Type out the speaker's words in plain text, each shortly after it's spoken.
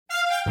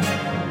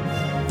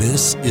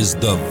This is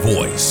the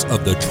voice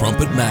of the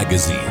Trumpet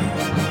Magazine.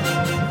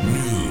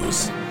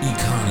 News,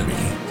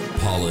 economy,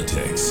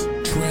 politics,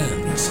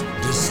 trends,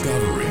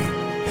 discovery,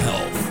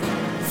 health,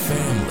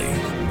 family,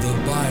 the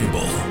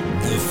Bible,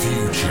 the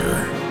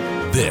future.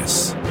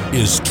 This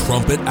is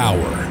Trumpet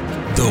Hour,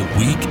 the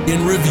Week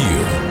in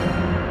Review.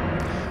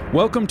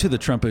 Welcome to the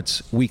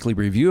Trumpet's weekly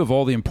review of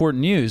all the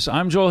important news.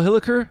 I'm Joel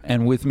Hilliker,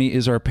 and with me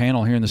is our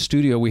panel here in the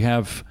studio. We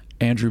have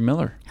Andrew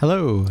Miller.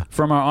 Hello.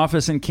 From our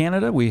office in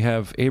Canada, we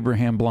have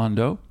Abraham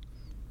Blondeau.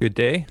 Good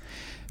day.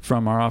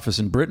 From our office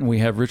in Britain, we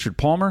have Richard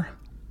Palmer.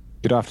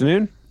 Good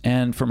afternoon.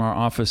 And from our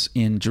office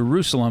in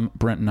Jerusalem,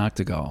 Brent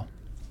Noctegal.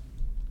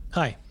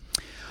 Hi.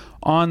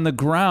 On the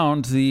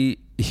ground, the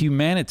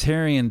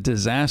humanitarian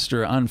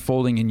disaster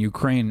unfolding in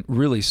Ukraine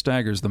really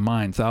staggers the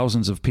mind.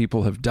 Thousands of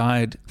people have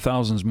died.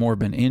 Thousands more have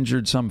been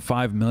injured. Some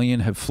 5 million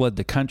have fled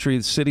the country.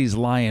 The cities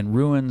lie in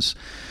ruins.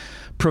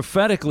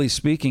 Prophetically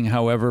speaking,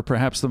 however,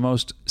 perhaps the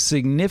most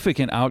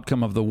significant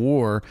outcome of the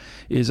war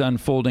is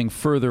unfolding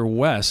further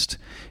west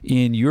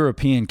in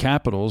European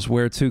capitals,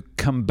 where to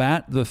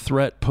combat the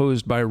threat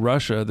posed by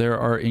Russia, there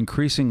are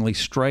increasingly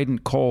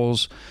strident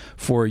calls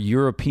for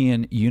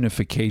European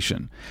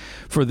unification.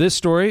 For this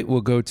story,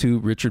 we'll go to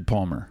Richard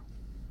Palmer.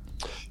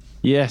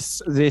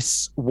 Yes,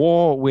 this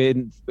war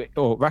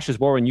Russia's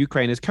war in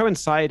Ukraine has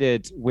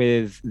coincided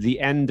with the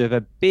end of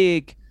a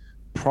big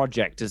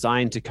project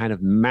designed to kind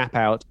of map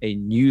out a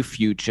new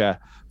future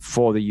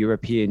for the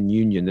European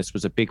Union. This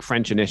was a big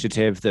French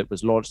initiative that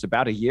was launched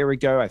about a year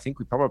ago. I think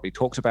we probably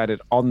talked about it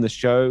on the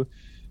show,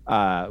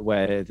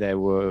 where there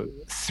were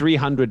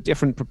 300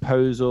 different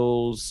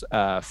proposals,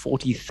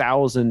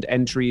 40,000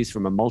 entries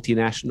from a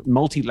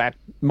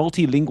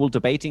multilingual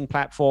debating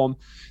platform.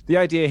 The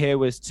idea here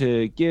was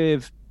to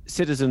give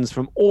citizens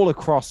from all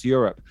across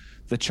Europe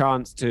the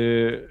chance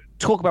to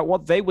talk about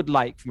what they would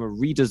like from a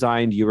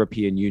redesigned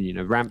European Union,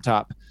 a ramped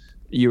up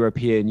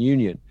European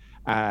Union.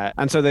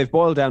 And so they've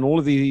boiled down all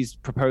of these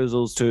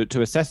proposals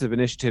to a set of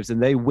initiatives,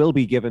 and they will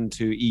be given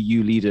to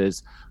EU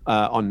leaders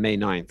on May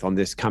 9th, on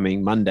this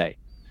coming Monday.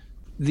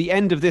 The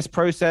end of this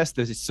process,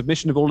 the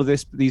submission of all of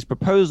these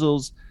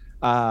proposals,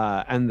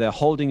 and the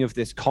holding of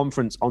this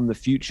conference on the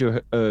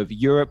future of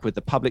Europe with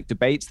the public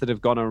debates that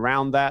have gone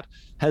around that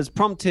has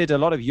prompted a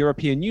lot of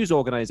European news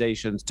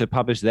organizations to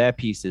publish their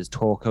pieces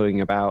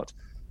talking about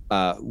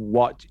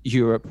what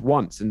Europe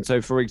wants. And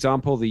so, for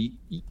example, the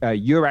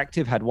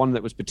Euractiv had one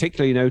that was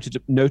particularly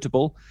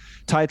notable,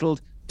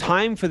 titled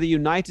Time for the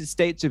United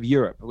States of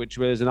Europe, which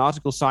was an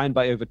article signed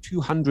by over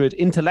 200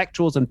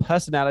 intellectuals and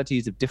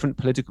personalities of different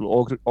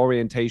political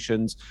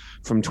orientations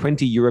from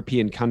 20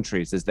 European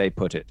countries, as they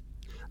put it.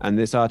 And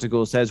this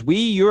article says, "We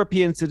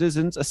European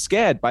citizens are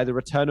scared by the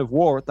return of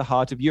war at the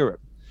heart of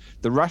Europe.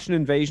 The Russian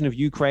invasion of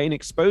Ukraine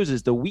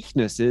exposes the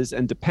weaknesses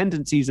and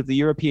dependencies of the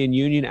European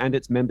Union and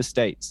its member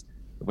states."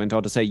 It went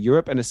on to say,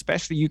 Europe and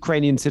especially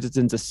Ukrainian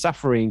citizens are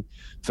suffering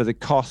for the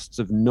costs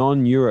of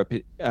non-Europe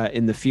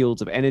in the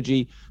fields of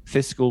energy,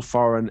 fiscal,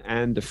 foreign,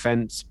 and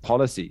defense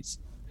policies.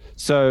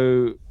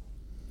 So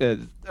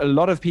a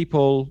lot of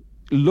people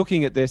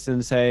looking at this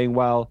and saying,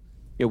 well,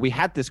 we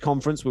had this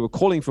conference, we were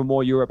calling for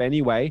more Europe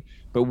anyway,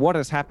 but what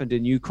has happened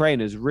in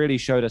Ukraine has really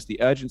showed us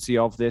the urgency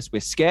of this. We're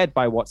scared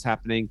by what's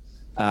happening,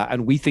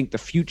 and we think the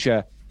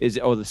future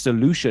the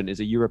solution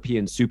is a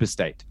European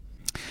superstate.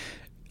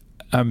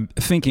 I'm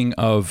thinking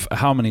of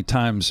how many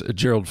times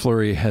Gerald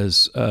Fleury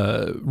has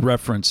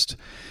referenced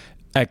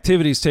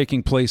activities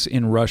taking place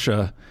in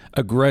Russia,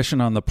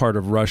 aggression on the part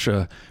of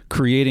Russia,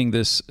 creating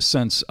this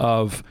sense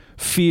of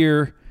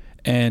fear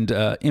and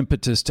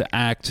impetus to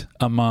act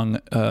among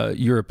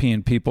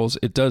European peoples.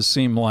 It does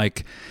seem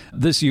like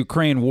this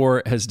Ukraine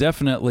war has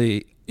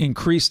definitely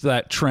increased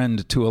that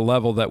trend to a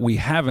level that we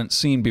haven't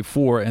seen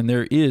before, and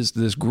there is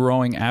this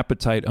growing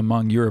appetite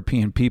among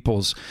European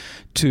peoples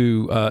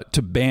to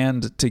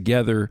band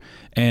together,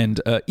 and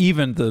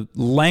even the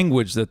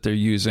language that they're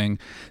using.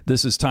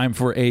 This is time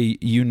for a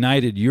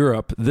united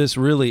Europe. This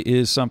really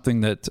is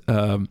something that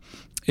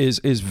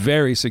is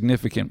very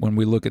significant when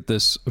we look at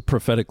this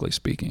prophetically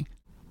speaking.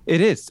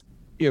 It is.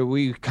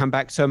 We come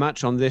back so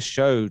much on this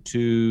show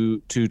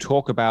to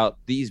talk about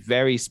these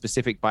very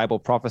specific Bible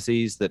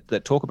prophecies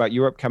that talk about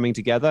Europe coming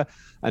together.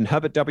 And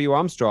Herbert W.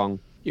 Armstrong,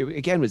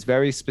 again, was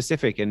very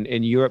specific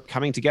in Europe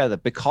coming together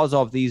because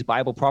of these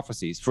Bible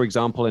prophecies. For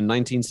example, in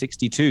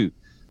 1962,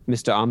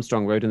 Mr.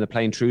 Armstrong wrote in The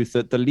Plain Truth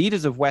that the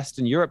leaders of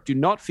Western Europe do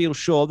not feel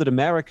sure that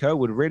America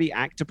would really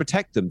act to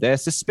protect them. They're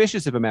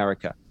suspicious of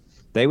America.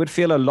 They would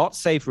feel a lot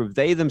safer if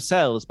they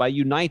themselves, by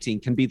uniting,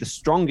 can be the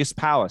strongest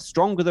power,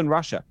 stronger than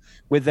Russia,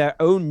 with their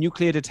own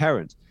nuclear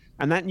deterrent.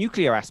 And that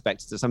nuclear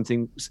aspect is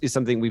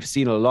something we've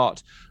seen a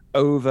lot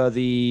over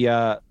the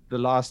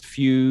last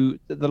few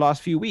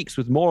weeks,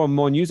 with more and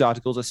more news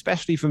articles,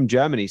 especially from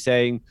Germany,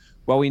 saying,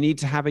 well, we need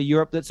to have a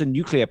Europe that's a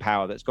nuclear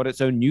power, that's got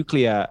its own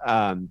nuclear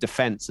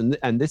defense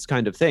and this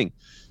kind of thing.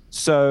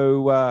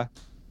 So,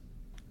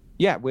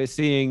 we're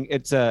seeing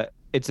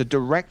it's a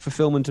direct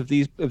fulfillment of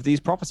these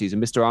prophecies.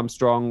 And Mr.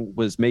 Armstrong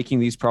was making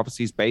these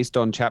prophecies based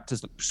on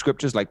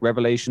scriptures like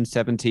Revelation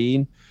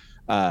 17,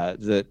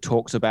 that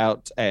talks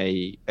about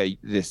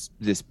this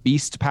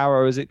beast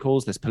power, as it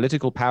calls, this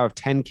political power of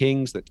 10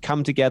 kings that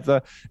come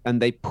together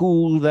and they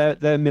pool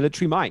their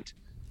military might.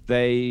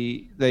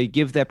 They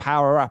give their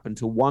power up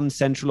into one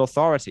central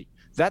authority.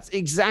 That's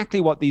exactly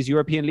what these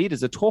European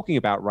leaders are talking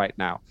about right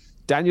now.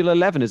 Daniel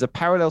 11 is a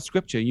parallel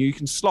scripture. You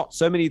can slot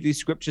so many of these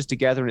scriptures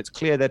together, and it's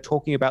clear they're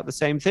talking about the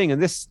same thing.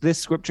 And this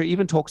scripture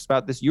even talks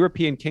about this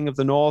European king of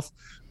the north,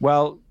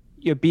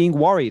 being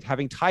worried,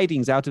 having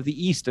tidings out of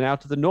the east and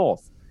out of the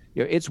north.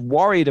 It's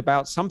worried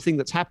about something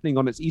that's happening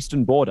on its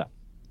eastern border.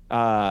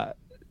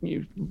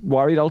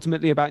 Worried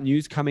ultimately about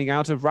news coming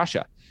out of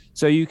Russia.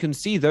 So you can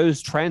see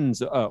those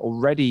trends are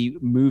already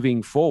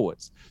moving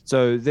forwards.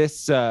 So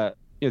this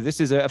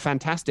is a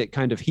fantastic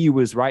kind of He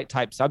Was Right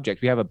type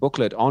subject. We have a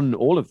booklet on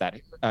all of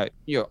that,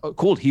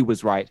 called He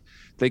Was Right,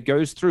 that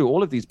goes through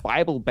all of these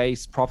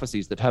Bible-based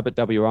prophecies that Herbert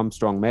W.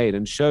 Armstrong made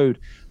and showed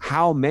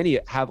how many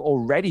have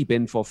already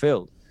been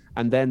fulfilled.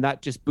 And then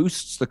that just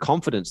boosts the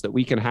confidence that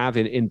we can have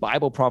in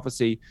Bible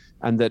prophecy,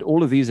 and that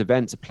all of these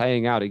events are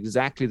playing out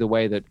exactly the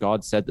way that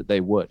God said that they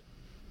would.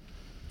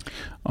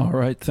 All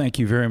right. Thank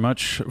you very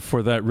much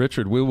for that,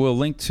 Richard. We will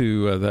link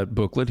to that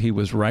booklet, He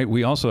Was Right.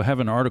 We also have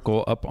an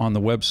article up on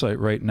the website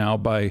right now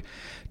by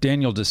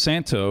Daniel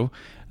DeSanto,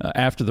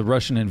 After the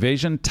Russian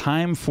Invasion,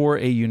 Time for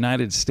a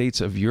United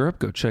States of Europe.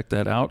 Go check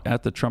that out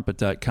at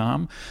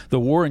thetrumpet.com. The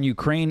war in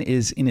Ukraine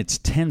is in its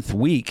 10th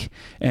week,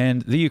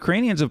 and the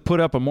Ukrainians have put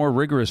up a more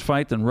rigorous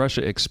fight than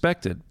Russia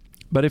expected.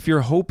 But if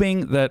you're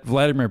hoping that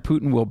Vladimir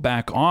Putin will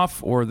back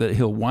off or that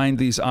he'll wind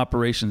these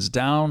operations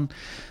down,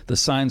 the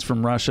signs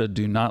from Russia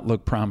do not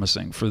look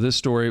promising. For this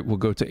story, we'll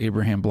go to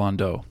Abraham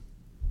Blondeau.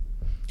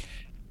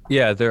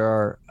 Yeah, there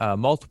are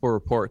multiple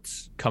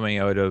reports coming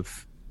out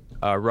of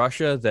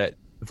Russia that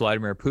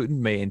Vladimir Putin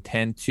may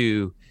intend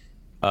to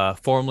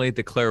formally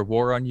declare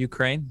war on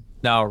Ukraine.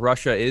 Now,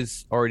 Russia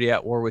is already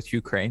at war with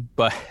Ukraine,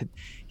 but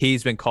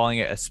he's been calling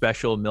it a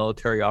special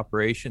military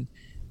operation.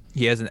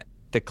 He hasn't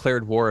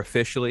declared war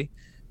officially.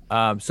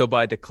 So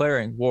by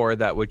declaring war,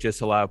 that would just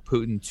allow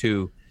Putin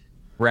to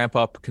ramp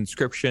up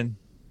conscription,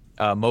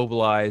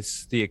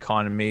 mobilize the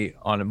economy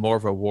on more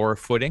of a war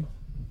footing.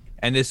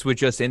 And this would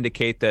just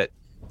indicate that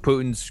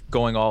Putin's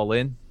going all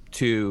in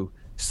to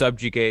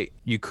subjugate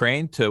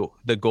Ukraine to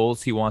the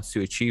goals he wants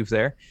to achieve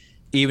there,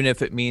 even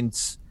if it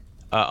means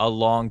a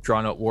long,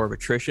 drawn-out war of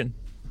attrition.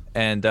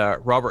 And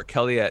Robert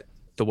Kelly at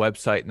the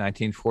website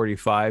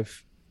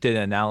 1945 did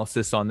an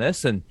analysis on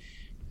this, and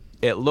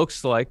it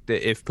looks like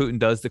that if Putin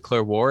does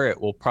declare war, it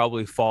will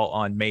probably fall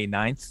on May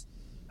 9th,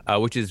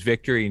 which is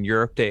Victory in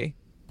Europe Day.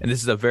 And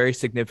this is a very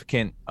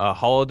significant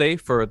holiday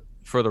for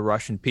the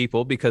Russian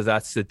people, because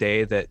that's the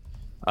day that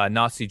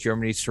Nazi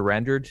Germany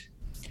surrendered.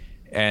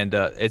 And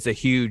it's a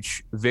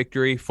huge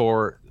victory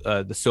for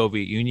the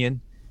Soviet Union.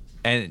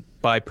 And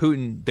by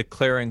Putin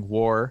declaring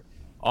war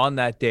on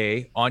that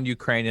day on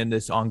Ukraine in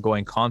this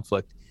ongoing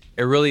conflict,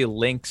 it really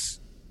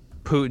links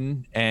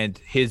Putin and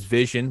his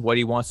vision, what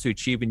he wants to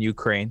achieve in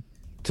Ukraine,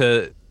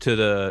 to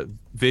the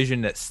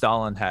vision that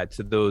Stalin had,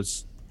 to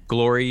those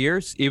glory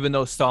years. Even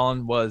though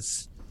Stalin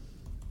was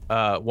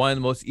one of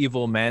the most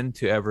evil men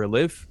to ever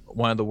live,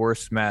 one of the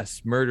worst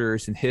mass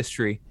murderers in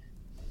history,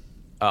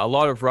 a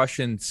lot of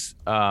Russians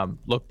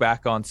look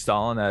back on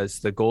Stalin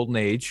as the golden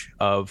age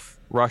of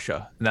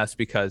Russia, and that's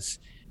because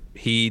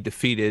he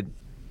defeated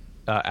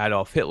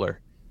Adolf Hitler,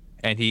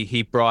 and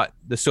he brought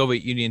the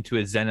Soviet Union to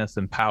a zenith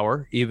in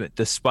power, even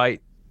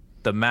despite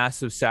the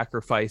massive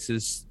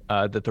sacrifices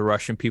that the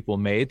Russian people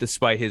made,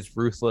 despite his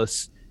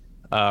ruthless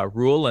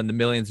rule and the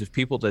millions of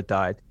people that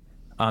died.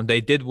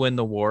 They did win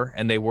the war,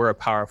 and they were a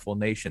powerful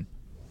nation.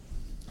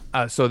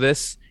 So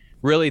this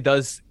really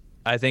does,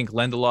 I think,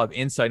 lend a lot of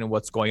insight in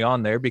what's going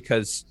on there,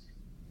 because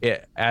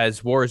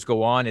as wars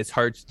go on, it's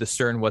hard to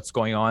discern what's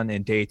going on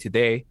in day to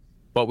day.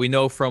 But we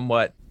know from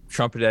what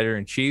Trumpet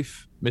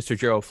Editor-in-Chief, Mr.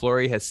 Gerald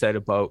Flurry, has said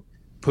about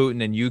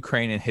Putin and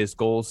Ukraine and his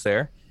goals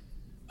there.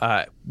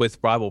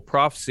 With Bible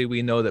prophecy,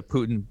 we know that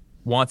Putin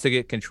wants to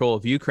get control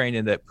of Ukraine,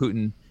 and that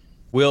Putin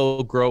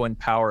will grow in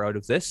power out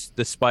of this,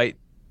 despite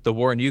the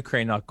war in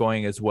Ukraine not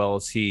going as well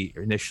as he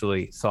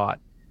initially thought.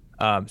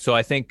 So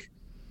I think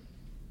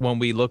when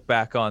we look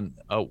back on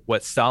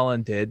what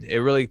Stalin did, it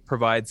really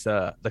provides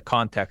the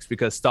context,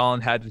 because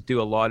Stalin had to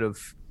do a lot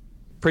of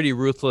pretty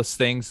ruthless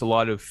things, a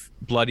lot of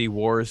bloody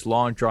wars,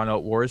 long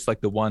drawn-out wars,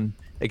 like the one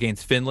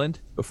against Finland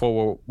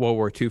before World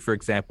War II, for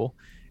example,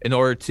 in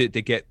order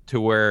to get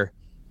to where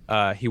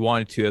he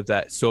wanted to of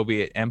that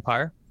Soviet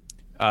empire.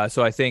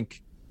 So I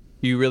think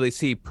you really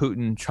see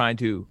Putin trying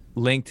to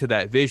link to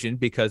that vision,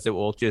 because it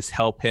will just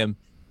help him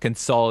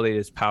consolidate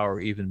his power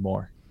even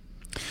more.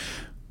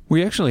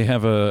 We actually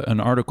have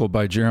an article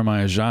by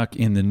Jeremiah Jacques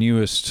in the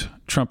newest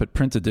Trumpet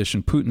print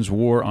edition, Putin's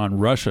War on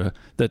Russia,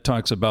 that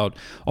talks about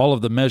all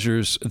of the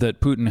measures that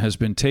Putin has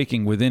been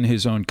taking within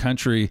his own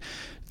country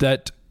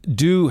that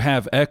do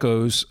have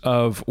echoes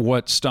of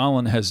what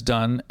Stalin has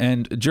done.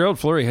 And Gerald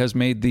Flurry has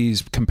made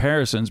these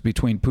comparisons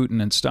between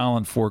Putin and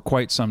Stalin for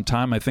quite some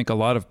time. I think a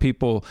lot of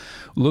people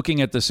looking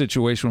at the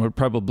situation would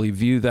probably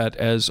view that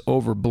as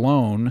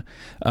overblown,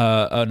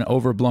 an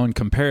overblown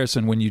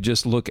comparison when you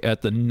just look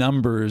at the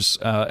numbers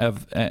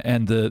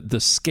and the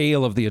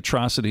scale of the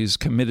atrocities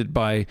committed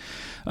by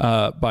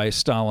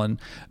Stalin.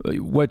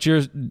 What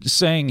you're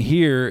saying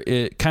here,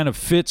 it kind of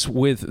fits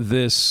with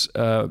this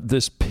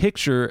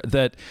picture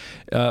that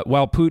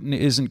while Putin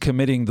isn't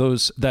committing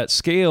that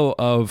scale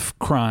of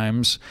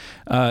crimes,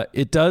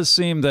 it does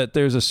seem that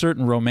there's a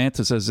certain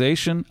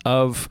romanticization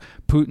of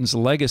Putin's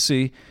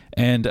legacy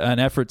and an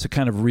effort to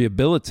kind of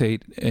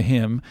rehabilitate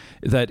him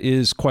that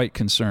is quite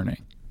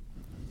concerning.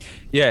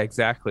 Yeah,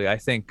 exactly. I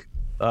think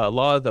a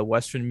lot of the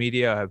Western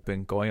media have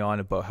been going on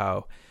about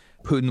how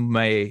Putin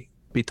may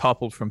be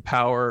toppled from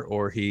power,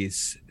 or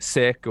he's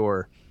sick,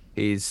 or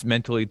he's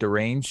mentally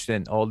deranged,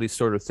 and all these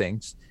sort of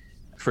things.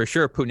 For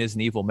sure, Putin is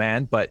an evil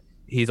man, but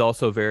he's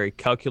also a very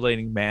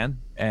calculating man.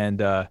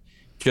 And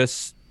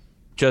just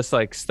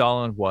like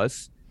Stalin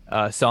was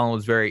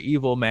very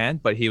evil man,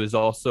 but he was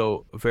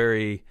also a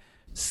very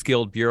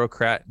skilled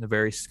bureaucrat and a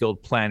very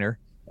skilled planner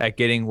at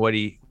getting what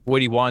he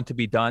wanted to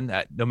be done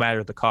at no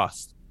matter the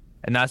cost.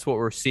 And that's what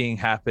we're seeing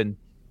happen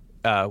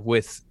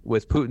with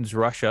Putin's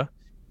Russia.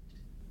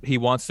 He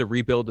wants to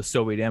rebuild the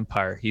Soviet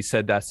Empire. He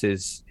said that's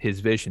his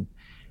vision.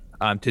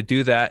 To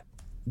do that,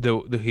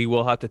 he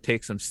will have to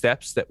take some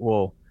steps that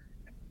will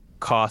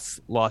cost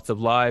lots of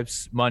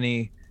lives,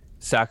 money,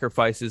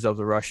 sacrifices of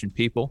the Russian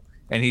people,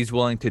 and he's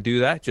willing to do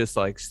that, just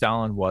like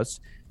Stalin was.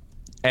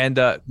 And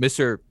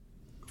Mr.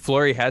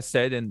 Flurry has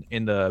said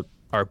in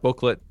our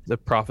booklet, The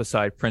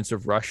Prophesied Prince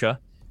of Russia,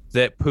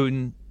 that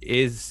Putin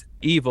is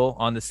evil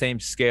on the same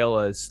scale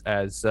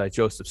as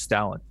Joseph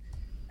Stalin.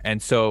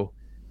 And so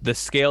the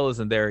scale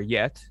isn't there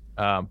yet.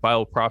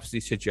 Bible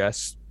prophecy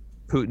suggests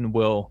Putin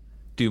will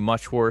do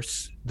much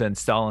worse than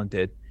Stalin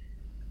did,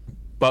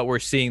 but we're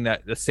seeing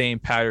that the same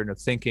pattern of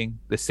thinking,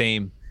 the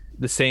same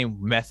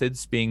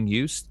methods being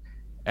used,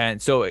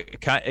 and so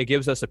it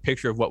gives us a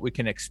picture of what we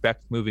can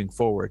expect moving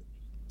forward.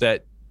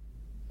 That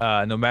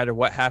no matter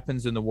what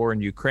happens in the war in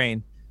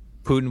Ukraine,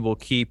 Putin will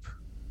keep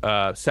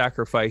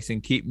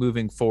sacrificing, keep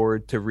moving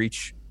forward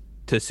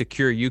to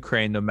secure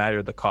Ukraine, no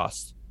matter the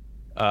cost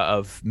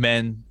of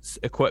men,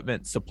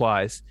 equipment,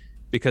 supplies,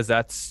 because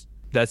that's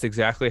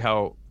exactly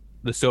how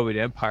the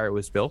Soviet Empire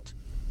was built.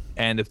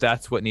 And if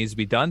that's what needs to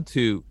be done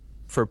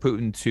for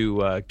Putin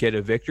to get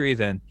a victory,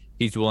 then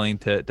he's willing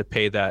to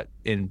pay that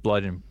in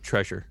blood and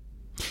treasure.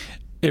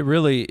 It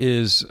really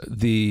is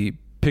the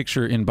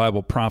picture in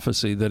Bible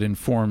prophecy that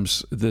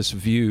informs this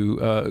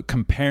view,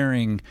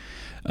 comparing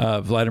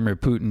Vladimir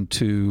Putin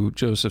to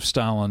Joseph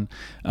Stalin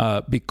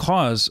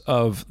because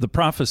of the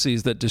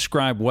prophecies that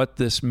describe what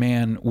this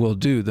man will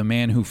do, the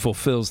man who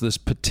fulfills this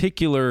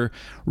particular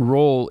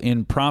role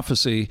in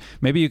prophecy.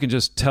 Maybe you can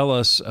just tell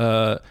us,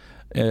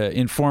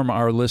 inform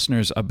our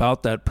listeners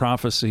about that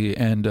prophecy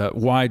and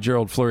why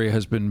Gerald Flurry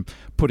has been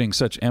putting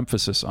such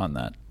emphasis on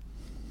that.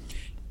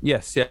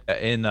 Yes, yeah.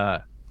 In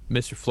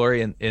Mr.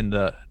 Flurry in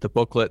the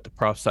booklet, The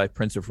Prophesied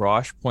Prince of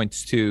Rosh,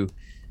 points to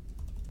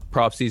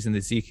prophecies in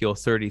Ezekiel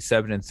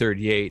 37 and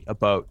 38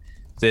 about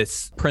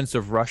this Prince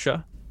of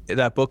Russia.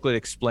 That booklet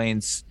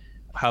explains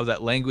how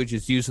that language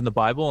is used in the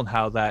Bible and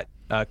how that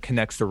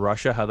connects to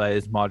Russia, how that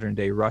is modern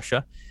day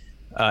Russia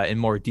in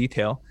more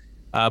detail.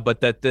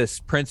 But that this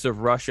Prince of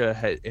Russia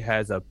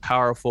has a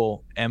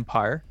powerful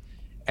empire,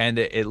 and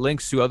it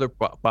links to other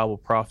Bible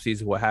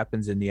prophecies of what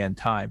happens in the end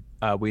time.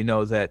 We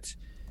know that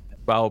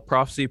Bible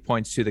prophecy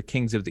points to the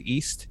kings of the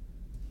East.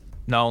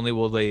 Not only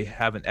will they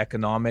have an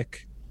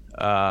economic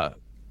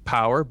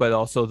power, but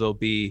also they'll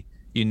be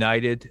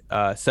united.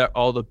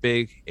 All the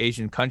big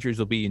Asian countries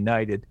will be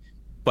united.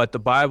 But the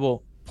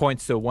Bible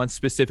points to one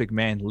specific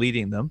man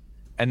leading them,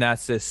 and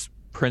that's this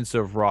Prince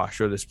of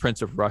Rosh, or this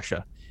Prince of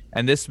Russia.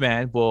 And this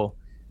man will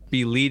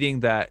be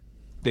leading the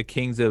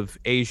kings of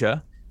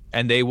Asia,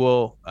 and they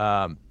will.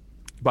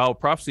 Bible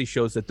prophecy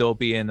shows that they'll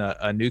be in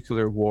a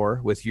nuclear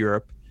war with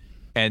Europe,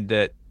 and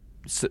that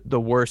the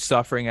worst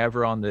suffering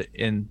ever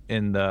in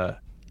the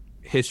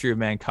history of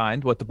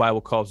mankind, what the Bible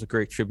calls the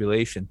Great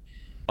Tribulation,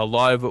 a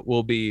lot of it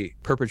will be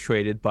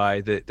perpetrated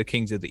by the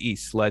kings of the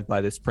East, led by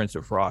this Prince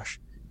of Rosh.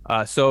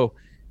 To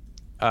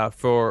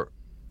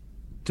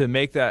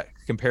make that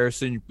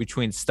comparison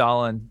between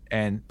Stalin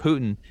and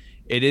Putin,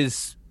 it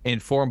is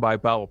informed by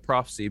Bible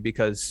prophecy,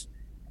 because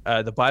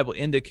the Bible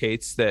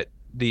indicates that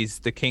the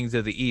kings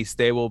of the East,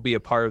 they will be a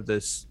part of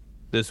this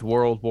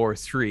World War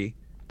III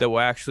that will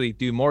actually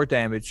do more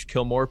damage,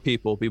 kill more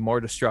people, be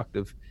more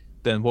destructive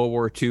than World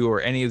War II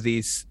or any of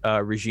these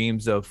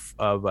regimes of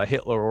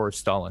Hitler or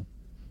Stalin.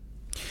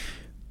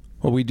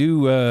 Well, we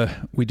do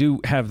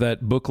have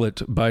that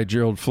booklet by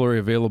Gerald Flurry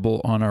available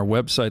on our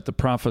website, The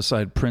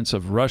Prophesied Prince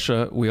of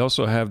Russia. We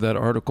also have that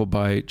article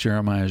by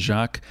Jeremiah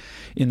Jacques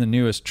in the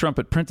newest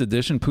Trumpet print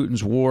edition,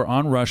 Putin's War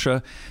on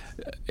Russia.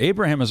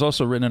 Abraham has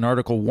also written an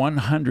article,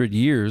 100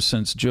 Years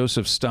Since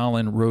Joseph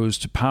Stalin Rose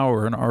to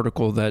Power, an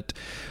article that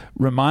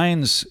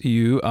reminds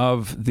you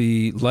of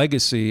the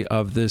legacy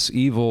of this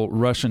evil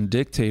Russian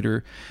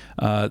dictator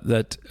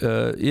that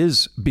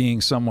is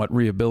being somewhat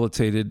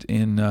rehabilitated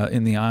in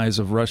the eyes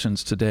of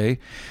Russians today.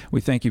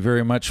 We thank you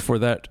very much for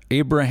that,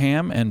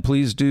 Abraham, and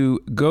please do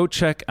go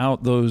check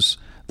out those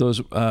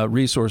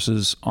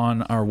resources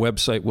on our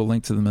website. We'll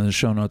link to them in the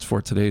show notes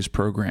for today's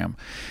program.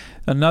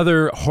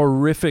 Another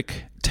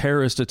horrific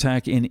terrorist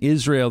attack in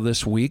Israel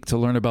this week. To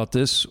learn about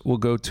this, we'll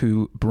go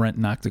to Brent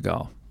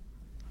Noctegal.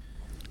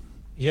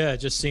 Yeah, it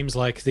just seems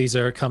like these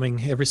are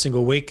coming every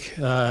single week,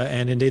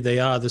 and indeed they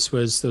are. There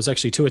was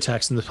actually 2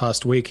 attacks in the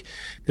past week.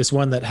 This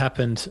one that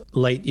happened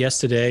late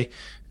yesterday.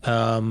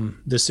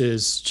 This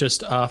is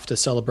just after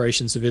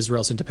celebrations of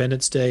Israel's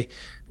Independence Day,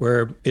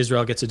 where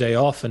Israel gets a day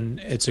off,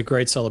 and it's a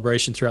great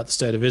celebration throughout the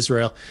state of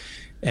Israel.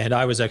 And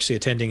I was actually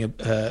attending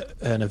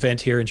an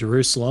event here in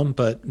Jerusalem,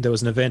 but there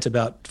was an event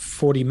about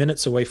 40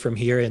 minutes away from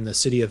here in the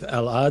city of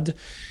Elad.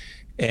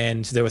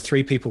 And there were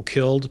 3 people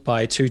killed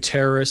by 2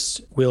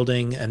 terrorists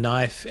wielding a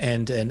knife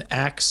and an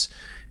axe.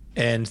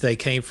 And they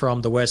came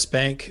from the West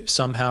Bank.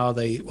 Somehow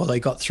they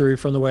got through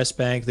from the West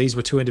Bank. These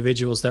were 2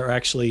 individuals that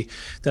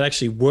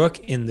actually work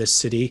in this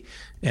city.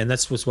 And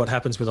that's what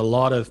happens with a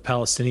lot of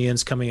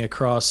Palestinians coming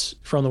across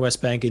from the West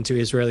Bank into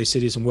Israeli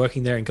cities and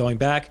working there and going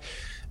back.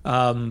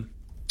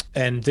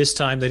 And this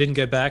time they didn't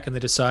go back, and they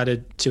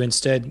decided to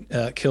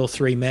instead kill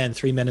 3 men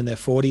in their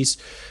 40s,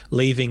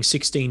 leaving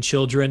 16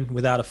 children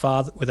without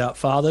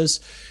fathers.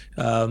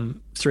 3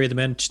 of the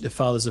men, the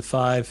fathers of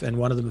 5, and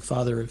one of them a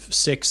father of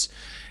 6.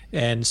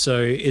 And so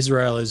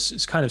Israel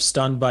is kind of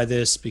stunned by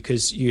this,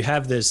 because you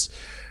have this,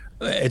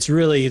 it's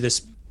really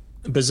this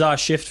bizarre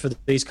shift for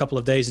these couple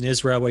of days in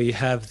Israel, where you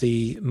have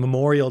the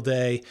Memorial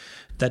Day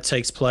that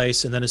takes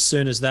place, and then as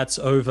soon as that's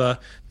over,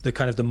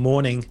 the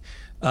morning,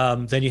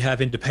 then you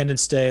have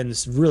Independence Day and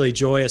this really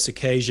joyous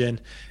occasion.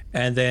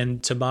 And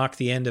then to mark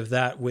the end of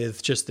that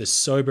with just this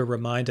sober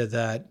reminder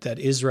that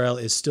Israel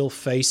is still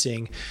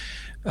facing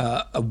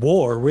a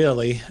war,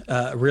 really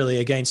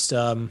against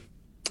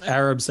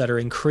Arabs that are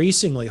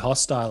increasingly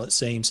hostile, it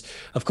seems.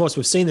 Of course,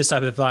 we've seen this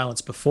type of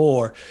violence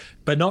before,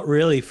 but not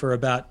really for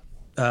about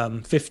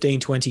 15,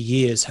 20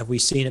 years have we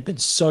seen it been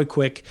so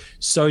quick,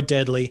 so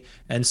deadly,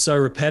 and so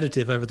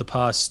repetitive over the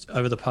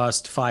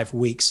past 5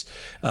 weeks.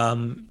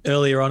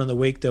 Earlier on in the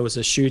week, there was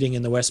a shooting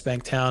in the West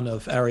Bank town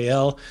of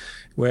Ariel,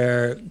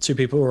 where 2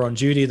 people were on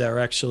duty. They were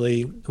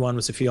actually, one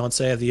was the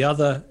fiance of the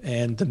other,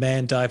 and the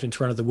man dived in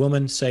front of the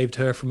woman, saved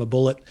her from a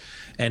bullet,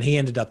 and he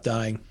ended up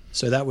dying.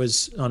 So that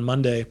was on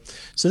Monday.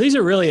 So these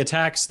are really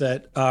attacks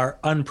that are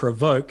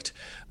unprovoked.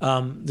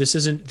 This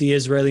isn't the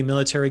Israeli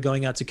military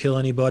going out to kill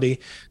anybody.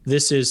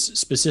 This is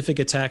specific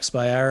attacks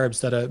by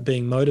Arabs that are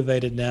being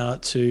motivated now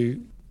to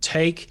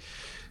take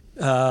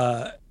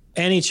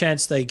any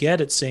chance they get,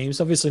 it seems.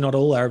 Obviously, not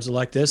all Arabs are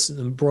like this.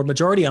 The broad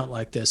majority aren't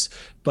like this.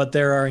 But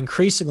there are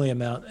increasing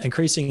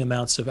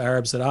amounts of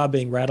Arabs that are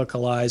being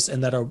radicalized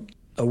and that are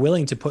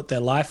willing to put their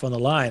life on the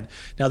line.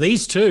 Now,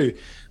 these 2,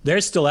 they're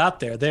still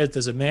out there.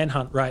 There's a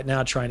manhunt right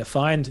now trying to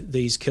find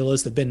these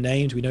killers. They've been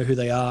named. We know who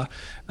they are.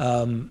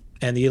 And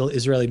the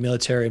Israeli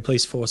military and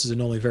police forces are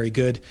normally very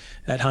good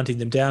at hunting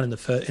them down in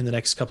the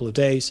next couple of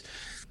days.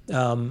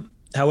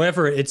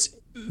 However, it's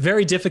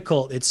very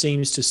difficult, it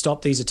seems, to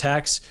stop these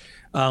attacks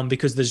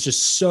because there's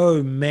just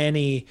so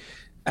many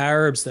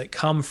Arabs that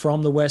come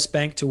from the West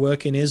Bank to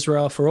work in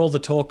Israel. For all the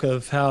talk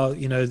of how,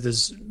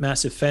 there's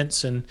massive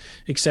fence and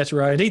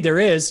etc. Indeed, there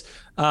is,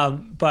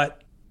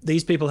 but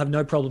these people have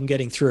no problem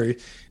getting through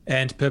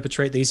and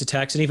perpetrate these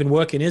attacks and even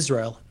work in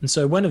Israel. And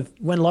so when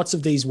lots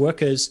of these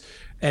workers,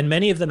 and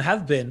many of them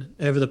have been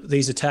over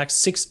these attacks,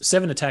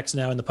 7 attacks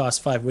now in the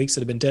past 5 weeks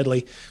that have been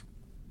deadly,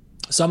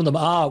 some of them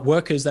are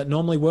workers that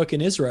normally work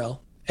in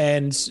Israel,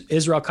 and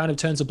Israel kind of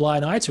turns a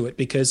blind eye to it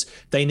because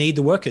they need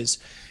the workers.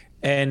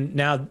 And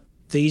now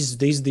these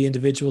are the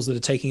individuals that are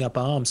taking up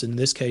arms, in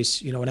this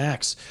case, an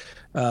axe,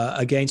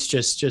 against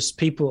just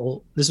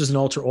people. This is an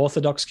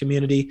ultra-Orthodox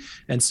community,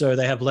 and so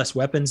they have less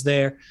weapons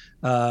there,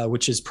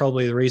 which is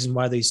probably the reason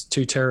why these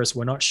 2 terrorists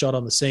were not shot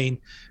on the scene.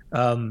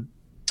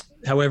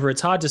 However, it's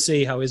hard to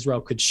see how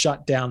Israel could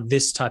shut down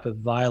this type of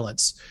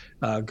violence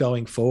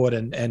going forward,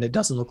 and it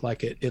doesn't look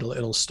like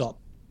it'll stop.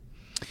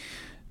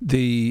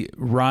 The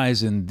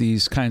rise in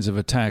these kinds of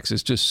attacks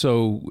is just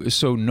so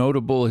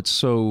notable. It's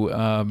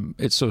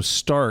so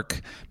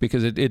stark,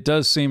 because it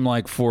does seem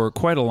like for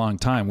quite a long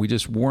time we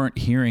just weren't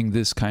hearing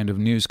this kind of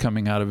news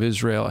coming out of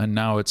Israel, and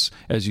now it's,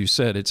 as you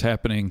said, it's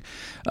happening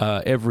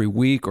every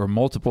week or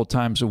multiple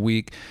times a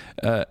week.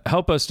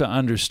 Help us to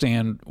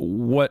understand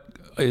what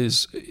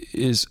is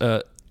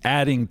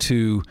adding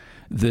to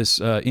this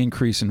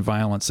increase in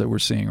violence that we're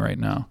seeing right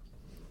now.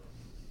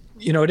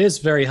 It is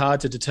very hard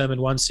to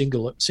determine one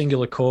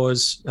singular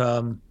cause.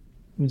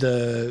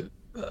 The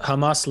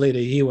Hamas leader,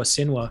 Yihya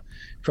Sinwar,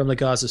 from the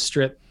Gaza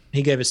Strip,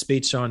 he gave a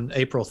speech on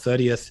April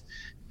 30th,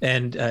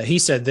 And he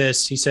said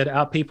this. He said,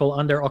 our people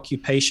under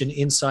occupation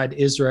inside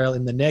Israel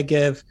in the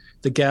Negev,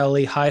 the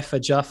Galilee, Haifa,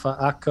 Jaffa,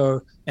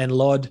 Akko, and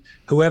Lod.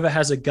 Whoever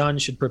has a gun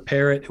should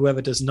prepare it.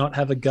 Whoever does not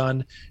have a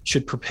gun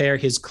should prepare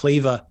his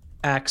cleaver,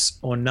 axe,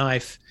 or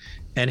knife.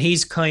 And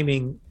he's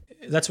claiming,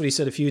 that's what he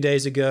said a few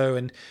days ago,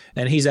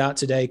 and he's out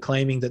today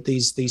claiming that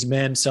these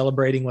men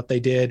celebrating what they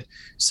did,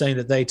 saying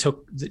that they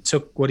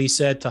took what he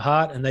said to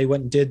heart and they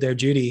went and did their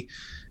duty.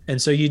 And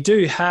so you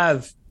do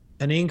have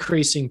an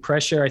increasing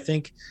pressure, I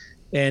think,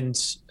 and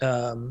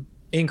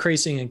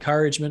increasing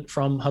encouragement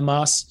from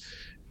Hamas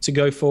to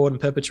go forward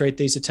and perpetrate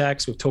these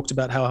attacks. We've talked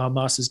about how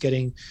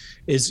Hamas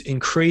is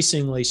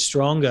increasingly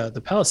stronger.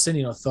 The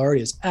Palestinian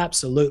Authority is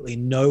absolutely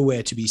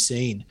nowhere to be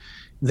seen.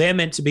 They're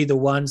meant to be the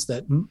ones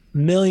that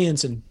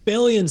millions and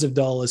billions of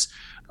dollars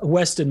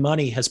Western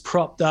money has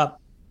propped up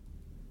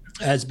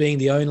as being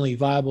the only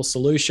viable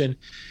solution,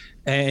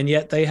 and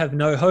yet they have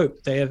no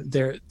hope.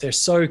 They're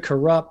so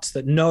corrupt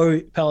that no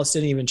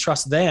Palestinian even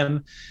trusts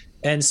them,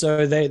 and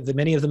so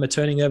many of them are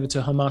turning over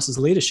to Hamas's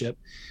leadership.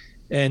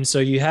 And so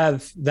you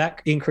have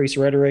that increased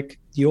rhetoric.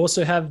 You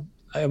also have,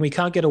 and we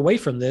can't get away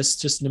from this,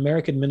 just an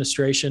American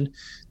administration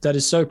that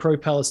is so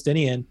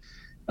pro-Palestinian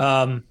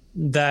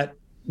that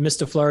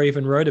Mr. Fleury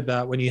even wrote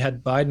about when you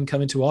had Biden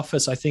come into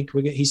office.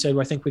 He said,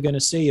 I think we're going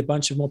to see a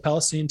bunch of more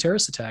Palestinian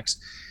terrorist attacks.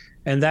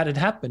 And that had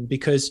happened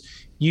because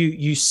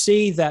you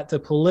see that the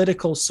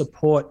political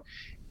support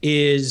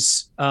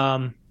is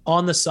on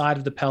the side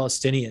of the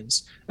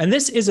Palestinians. And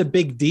this is a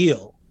big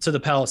deal to the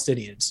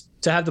Palestinians,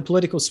 to have the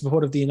political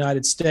support of the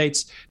United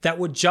States that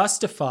would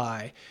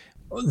justify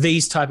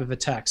these type of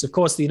attacks. Of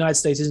course, the United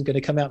States isn't going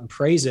to come out and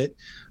praise it.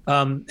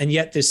 And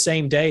yet this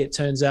same day, it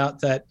turns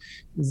out that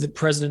the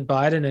President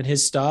Biden and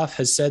his staff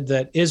has said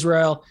that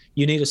Israel,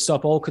 you need to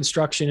stop all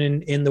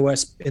construction in the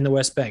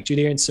West Bank,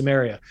 Judea and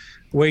Samaria,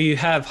 where you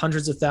have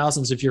hundreds of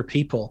thousands of your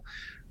people,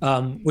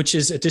 which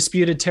is a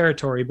disputed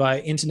territory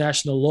by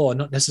international law,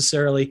 not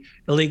necessarily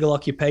illegal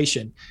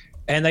occupation.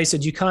 And they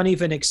said, you can't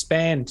even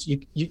expand.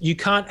 You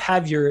can't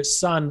have your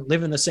son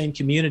live in the same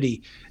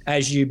community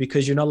as you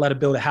because you're not allowed to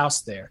build a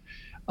house there.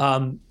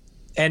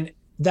 And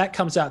that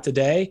comes out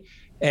today.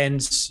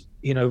 And,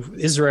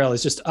 Israel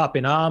is just up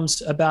in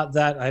arms about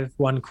that. I have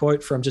one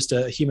quote from just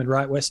a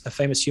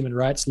famous human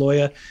rights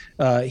lawyer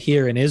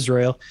here in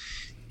Israel.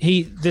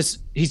 He's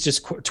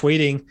just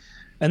tweeting.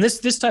 And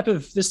this type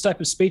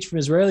of speech from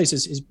Israelis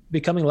is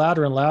becoming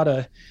louder and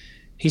louder.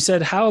 He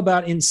said, how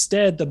about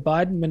instead the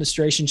Biden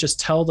administration just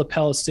tell the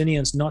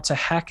Palestinians not to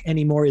hack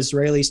any more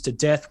Israelis to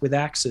death with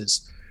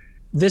axes?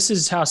 This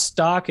is how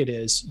stark it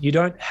is. You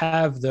don't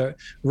have the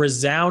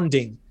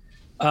resounding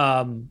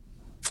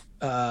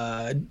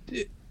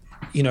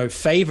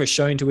favor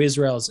shown to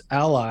Israel's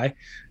ally.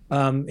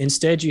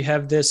 Instead, you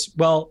have this,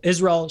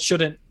 Israel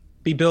shouldn't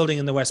be building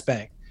in the West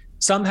Bank.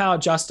 Somehow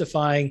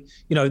justifying,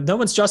 no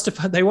one's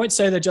justifying, they won't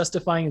say they're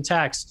justifying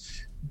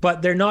attacks,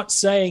 but they're not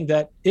saying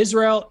that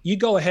Israel, you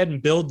go ahead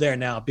and build there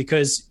now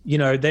because,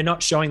 they're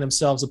not showing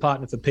themselves a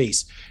partner for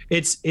peace.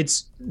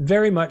 It's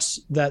very much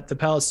that the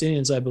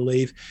Palestinians, I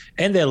believe,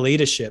 and their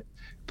leadership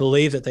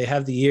believe that they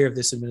have the ear of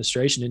this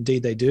administration.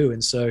 Indeed, they do.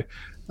 And so,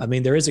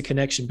 there is a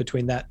connection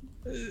between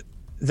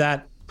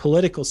that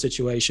political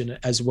situation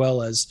as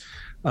well as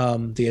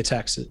the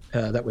attacks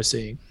that we're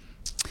seeing.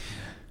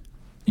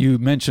 You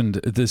mentioned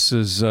this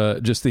is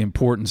just the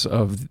importance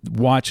of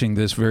watching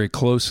this very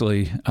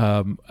closely,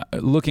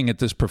 looking at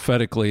this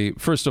prophetically.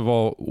 First of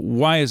all,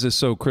 why is this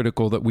so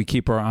critical that we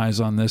keep our eyes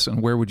on this,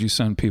 and where would you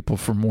send people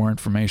for more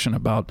information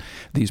about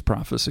these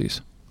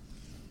prophecies?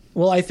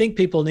 Well, I think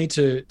people need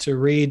to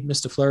read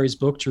Mr. Fleury's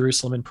book,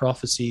 Jerusalem in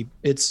Prophecy.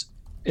 It's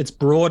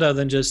broader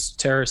than just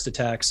terrorist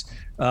attacks,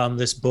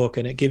 this book,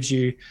 and it gives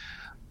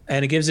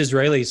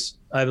Israelis,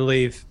 I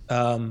believe,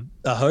 a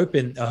hope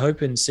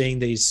in seeing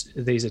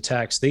these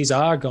attacks. These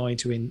are going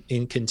to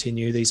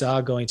continue. These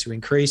are going to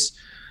increase.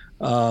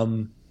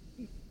 The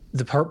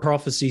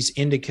prophecies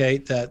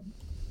indicate that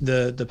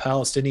the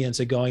Palestinians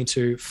are going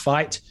to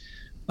fight,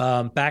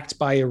 backed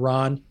by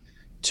Iran,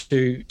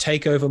 to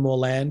take over more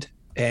land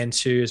and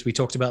to, as we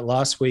talked about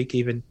last week,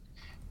 even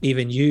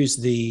use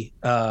the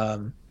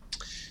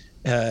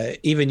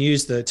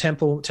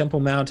Temple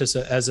Mount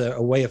as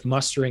a way of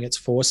mustering its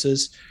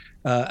forces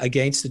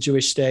against the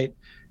Jewish state.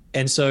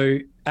 And so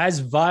as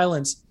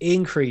violence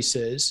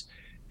increases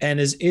and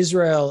as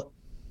Israel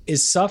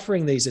is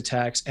suffering these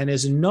attacks and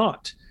is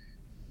not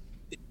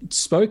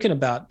spoken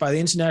about by the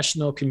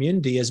international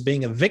community as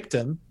being a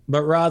victim,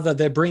 but rather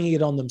they're bringing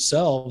it on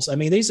themselves.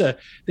 These are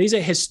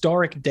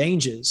historic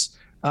dangers,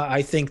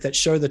 I think, that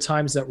show the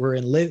times that we're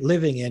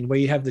living in, where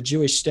you have the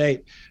Jewish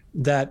state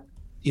that,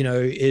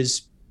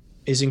 is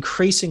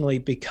increasingly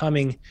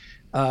becoming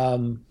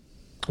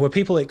where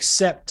people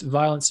accept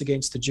violence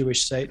against the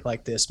Jewish state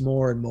like this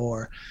more and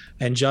more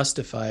and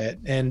justify it.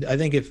 And I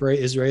think if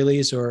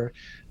Israelis or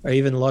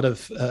even a lot of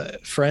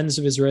friends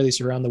of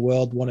Israelis around the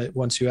world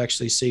want to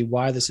actually see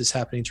why this is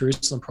happening,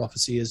 Jerusalem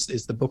Prophecy is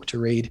the book to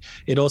read.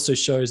 It also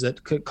shows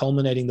that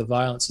culminating the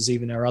violence is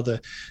even our other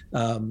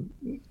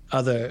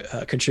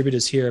other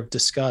contributors here have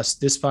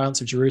discussed, this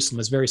violence of Jerusalem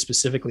is very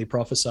specifically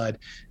prophesied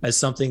as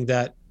something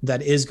that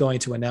is going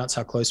to announce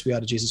how close we are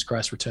to Jesus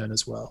Christ's return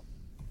as well.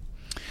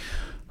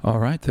 All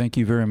right. Thank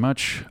you very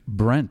much,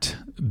 Brent.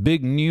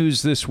 Big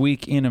news this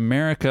week in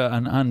America.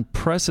 An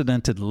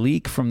unprecedented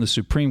leak from the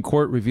Supreme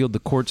Court revealed the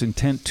court's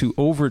intent to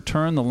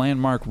overturn the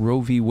landmark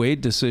Roe v.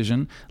 Wade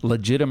decision,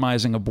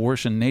 legitimizing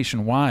abortion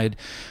nationwide.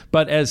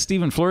 But as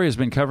Stephen Flurry has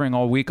been covering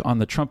all week on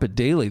the Trumpet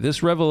Daily,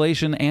 this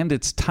revelation and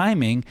its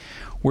timing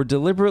were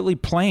deliberately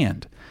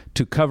planned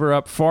to cover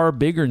up far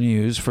bigger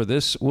news. For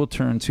this, we'll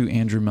turn to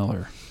Andrew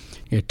Miller.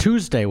 Yeah,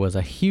 Tuesday was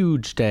a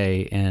huge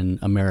day in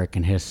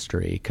American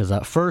history because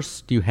at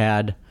first you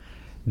had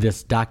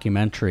this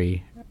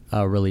documentary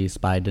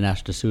released by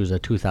Dinesh D'Souza,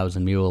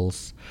 2,000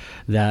 Mules,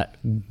 that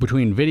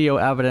between video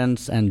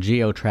evidence and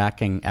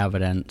geo-tracking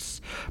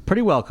evidence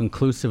pretty well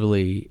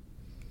conclusively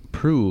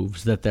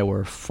proves that there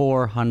were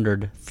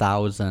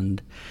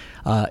 400,000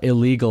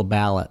 illegal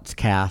ballots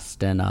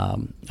cast in a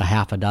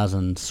half a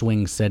dozen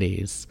swing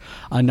cities,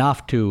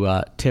 enough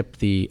to tip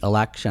the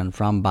election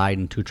from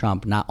Biden to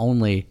Trump, not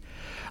only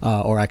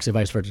or actually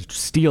vice versa, to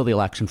steal the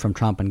election from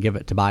Trump and give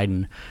it to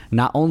Biden,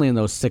 not only in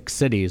those 6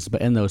 cities,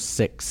 but in those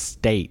 6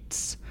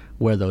 states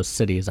where those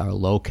cities are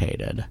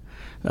located.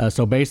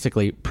 So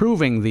basically,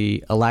 proving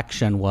the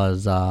election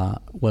was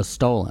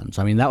stolen.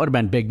 So I mean, that would have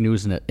been big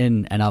news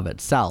in and of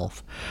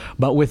itself.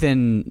 But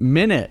within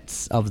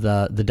minutes of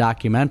the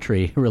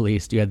documentary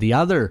released, you had the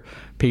other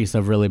piece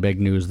of really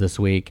big news this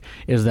week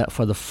is that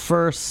for the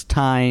first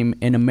time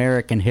in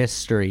American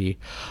history,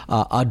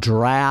 a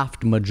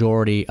draft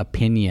majority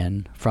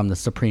opinion from the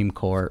Supreme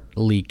Court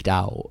leaked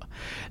out.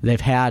 They've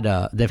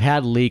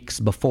had leaks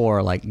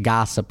before, like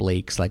gossip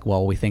leaks, like,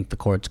 well, we think the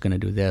court's going to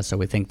do this or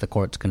we think the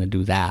court's going to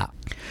do that.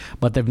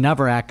 But they've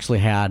never actually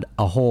had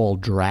a whole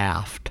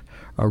draft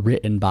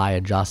written by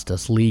a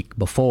justice leak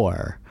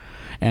before.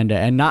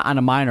 And not on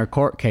a minor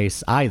court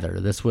case either.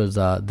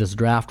 This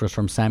draft was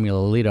from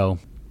Samuel Alito,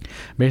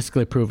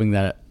 basically proving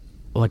that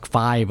like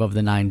 5 of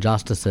the 9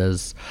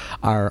 justices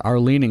are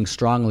leaning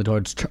strongly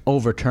towards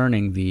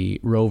overturning the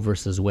Roe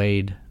versus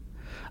Wade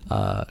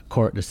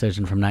court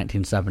decision from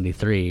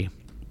 1973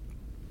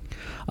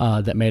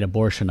 that made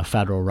abortion a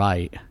federal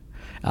right,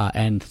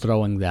 and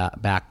throwing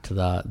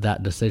that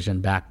decision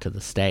back to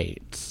the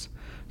states.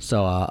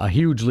 So a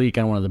huge leak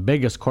on one of the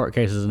biggest court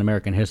cases in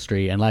American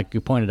history, and like you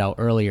pointed out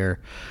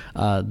earlier,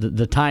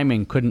 the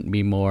timing couldn't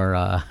be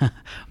more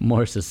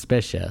more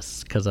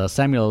suspicious because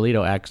Samuel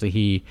Alito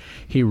actually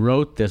he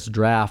wrote this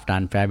draft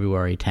on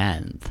February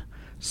 10th,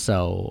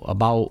 so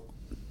about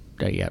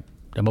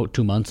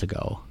 2 months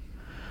ago,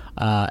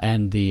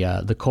 and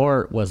the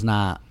court was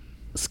not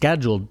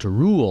scheduled to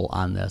rule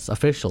on this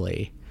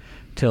officially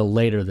till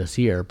later this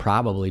year,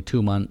 probably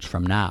 2 months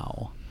from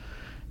now.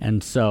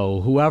 And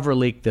so whoever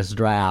leaked this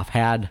draft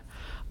had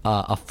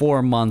a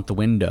 4-month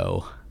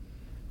window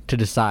to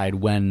decide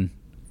when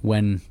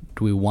do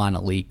we want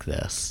to leak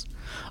this,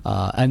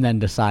 and then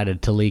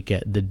decided to leak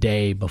it the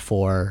day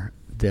before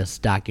this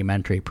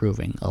documentary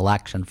proving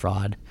election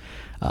fraud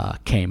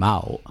came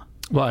out.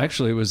 Well,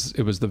 actually, it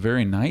was the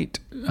very night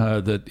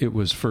that it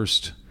was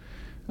first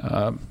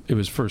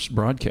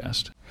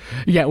broadcast.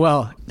 Yeah,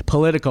 well,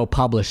 Politico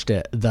published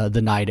it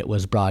the night it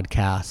was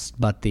broadcast,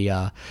 but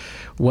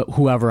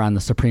whoever on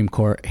the Supreme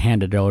Court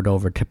handed it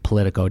over to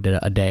Politico did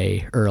it a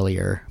day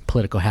earlier.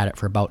 Politico had it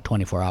for about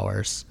 24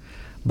 hours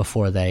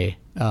before they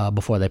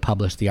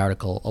published the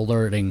article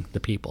alerting the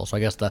people. So I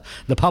guess the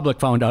public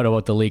found out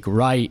about the leak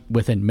right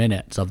within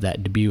minutes of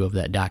that debut of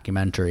that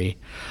documentary.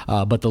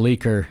 But the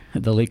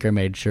leaker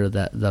made sure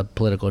that the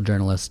political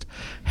journalist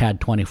had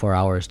 24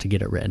 hours to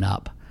get it written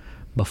up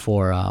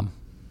before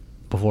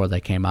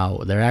they came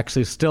out. They're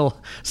actually still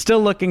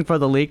looking for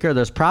the leaker.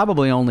 There's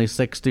probably only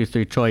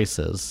 63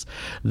 choices.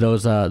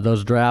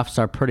 Those drafts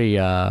are pretty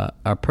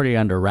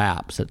under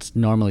wraps. It's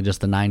normally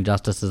just the 9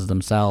 justices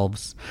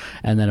themselves,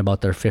 and then about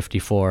their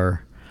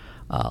 54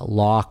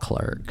 law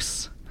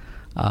clerks.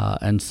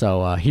 And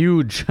so a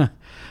huge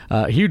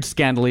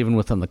scandal even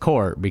within the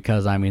court,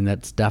 because I mean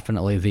that's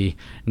definitely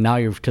now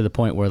you're to the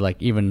point where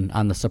like even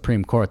on the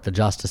Supreme Court the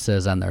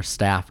justices and their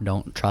staff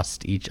don't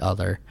trust each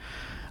other.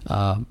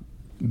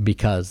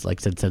 Because, like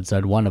Sid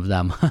said, one of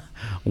the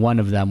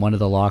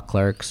law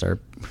clerks,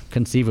 or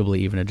conceivably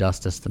even a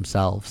justice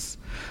themselves,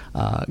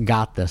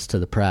 got this to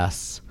the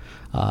press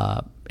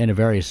in a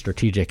very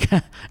strategically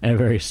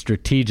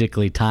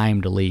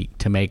timed leak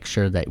to make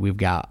sure that we've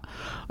got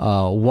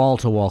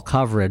wall-to-wall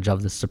coverage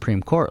of the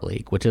Supreme Court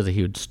leak, which is a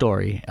huge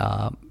story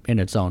in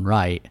its own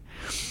right.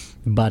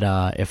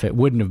 But if it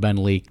wouldn't have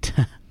been leaked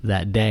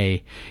that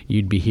day,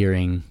 you'd be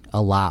hearing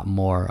a lot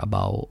more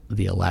about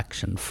the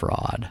election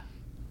fraud.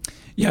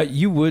 Yeah,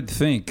 you would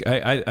think.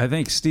 I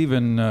think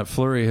Stephen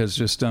Flurry has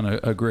just done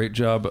a great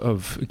job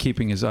of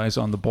keeping his eyes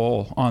on the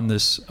ball on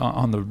this,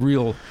 on the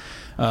real,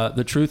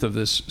 the truth of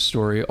this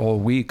story all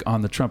week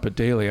on the Trumpet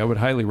Daily. I would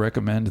highly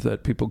recommend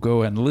that people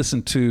go and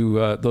listen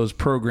to those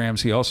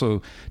programs. He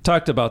also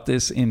talked about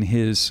this in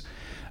his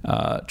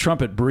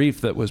trumpet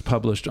brief that was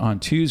published on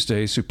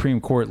Tuesday.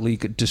 Supreme Court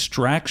leak,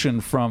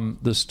 distraction from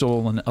the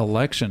stolen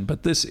election.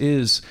 But this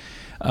is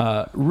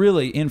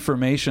really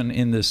information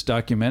in this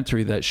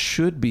documentary that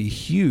should be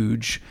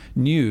huge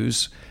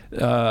news,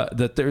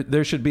 that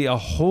there should be a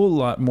whole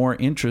lot more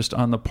interest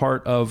on the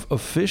part of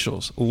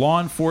officials,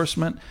 law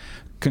enforcement,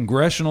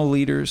 congressional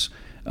leaders,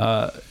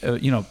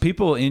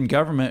 people in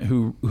government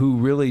who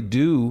really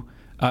do.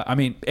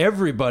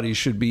 Everybody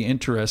should be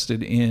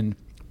interested in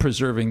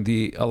preserving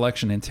the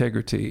election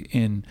integrity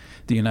in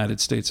the United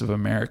States of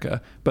America.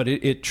 But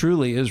it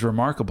truly is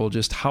remarkable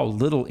just how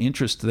little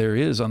interest there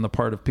is on the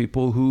part of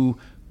people who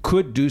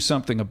could do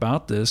something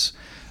about this.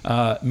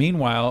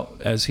 Meanwhile,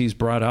 as he's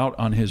brought out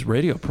on his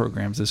radio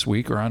programs this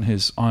week, or on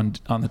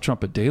the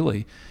Trumpet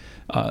Daily,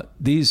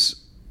 these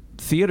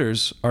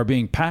theaters are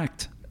being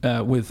packed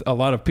with a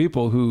lot of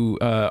people who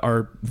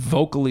are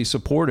vocally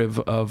supportive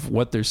of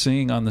what they're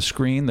seeing on the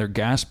screen. They're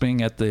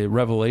gasping at the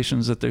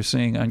revelations that they're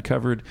seeing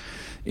uncovered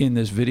in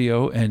this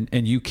video,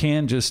 and you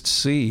can just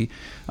see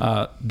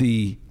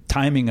the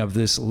timing of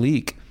this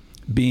leak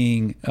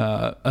being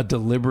a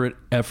deliberate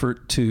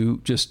effort to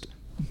just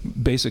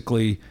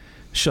basically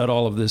shut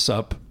all of this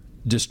up,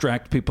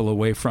 distract people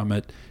away from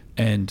it,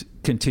 and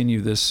continue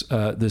this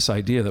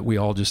idea that we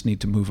all just need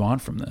to move on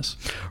from this.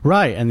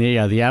 Right, and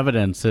the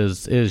evidence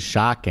is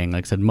shocking.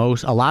 Like I said,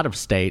 a lot of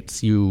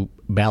states,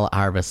 ballot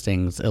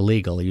harvesting's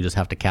illegal. You just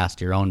have to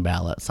cast your own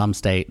ballot. Some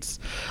states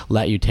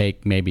let you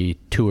take maybe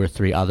 2 or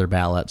 3 other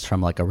ballots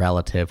from like a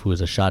relative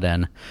who's a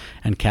shut-in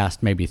and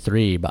cast maybe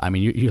 3. But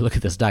you look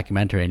at this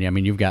documentary,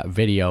 and you've got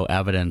video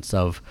evidence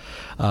of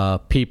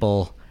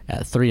people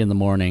at 3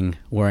 a.m.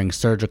 wearing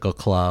surgical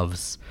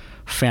gloves,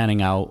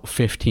 fanning out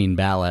 15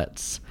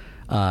 ballots,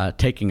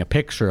 taking a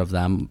picture of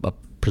them,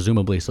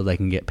 presumably so they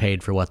can get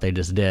paid for what they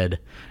just did,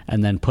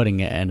 and then putting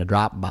it in a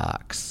drop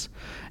box.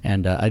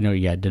 And I know,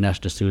 Dinesh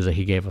D'Souza,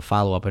 he gave a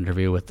follow-up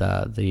interview with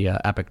the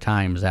Epoch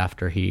Times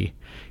after he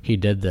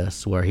did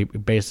this, where he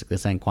basically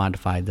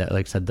quantified that,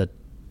 like I said, the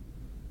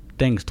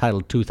thing's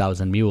titled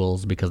 2,000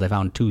 Mules because they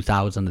found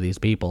 2,000 of these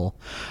people.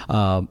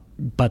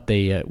 But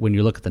when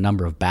you look at the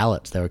number of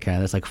ballots they were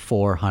carrying, that's like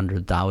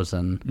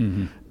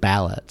 400,000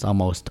 ballots,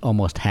 almost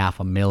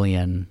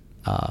 500,000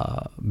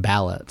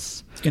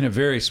 ballots. In a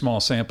very small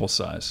sample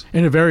size.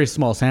 And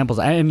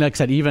like I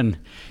said, even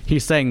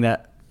he's saying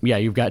that,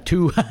 you've got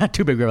two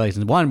big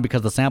revelations. One,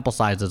 because the sample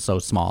size is so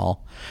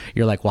small,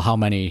 you're like, well, how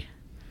many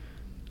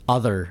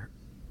other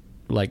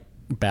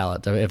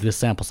ballots? If this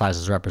sample size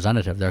is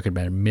representative, there could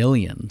be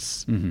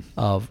millions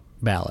of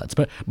ballots.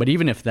 But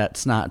even if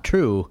that's not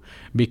true,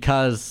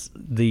 because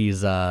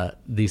these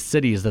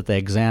cities that they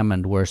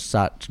examined were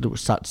such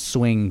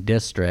swing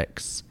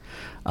districts,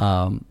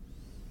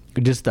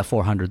 just the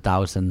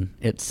 400,000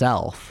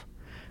 itself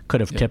could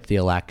have tipped the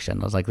election.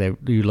 It was like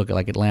you look at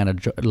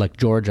Atlanta, like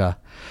Georgia,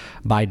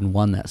 Biden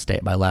won that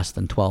state by less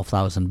than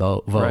 12,000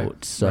 votes.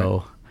 Right.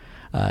 So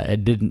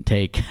it didn't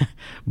take,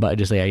 but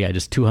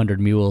just 200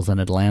 mules in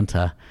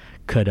Atlanta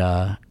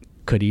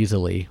could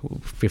easily,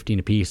 15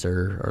 apiece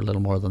or a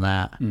little more than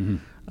that,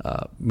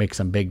 make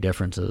some big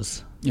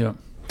differences. Yeah.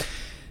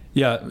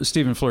 Yeah,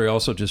 Stephen Flurry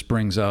also just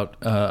brings out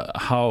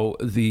how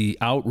the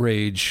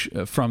outrage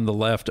from the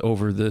left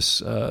over this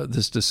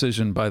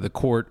decision by the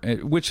court,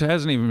 which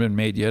hasn't even been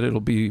made yet.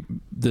 It'll be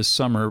this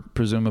summer,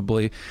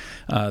 presumably,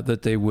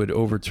 that they would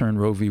overturn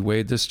Roe v.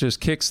 Wade. This just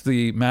kicks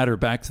the matter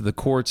back to the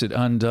courts. It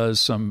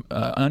undoes some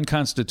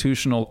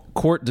unconstitutional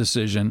court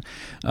decision,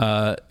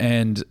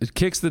 and it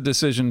kicks the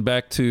decision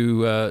back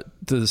to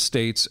the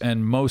states.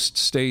 And most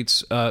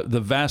states,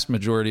 the vast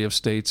majority of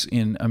states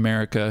in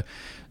America,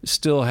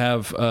 still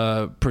have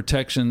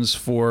protections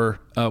for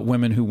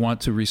women who want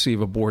to receive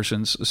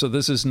abortions. So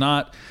this is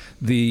not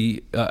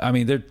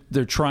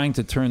they're trying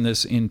to turn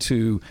this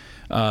into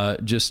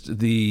just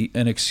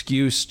an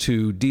excuse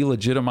to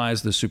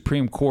delegitimize the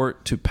Supreme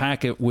Court, to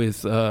pack it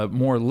with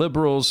more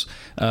liberals,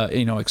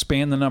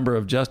 expand the number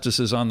of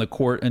justices on the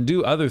court, and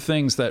do other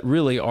things that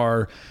really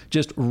are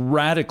just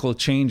radical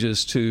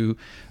changes to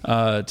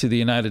the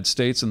United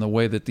States and the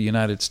way that the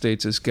United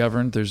States is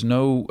governed. There's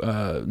no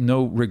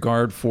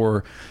regard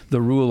for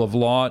the rule of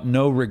law,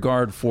 no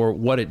regard for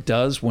what it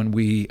does when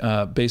we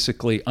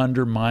basically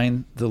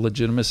undermine the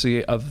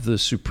legitimacy of the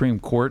Supreme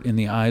Court in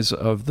the eyes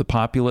of the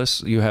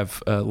populace. You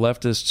have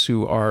leftists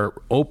who are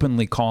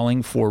openly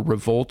calling for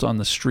revolt on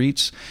the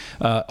streets.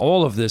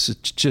 All of this is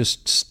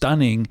just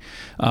stunning,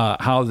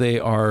 how they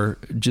are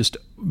just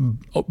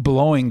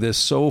blowing this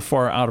so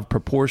far out of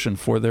proportion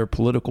for their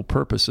political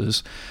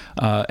purposes,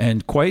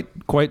 and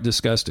quite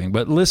disgusting.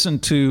 But listen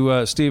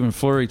to Stephen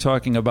Flurry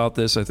talking about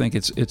this. I think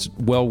it's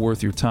well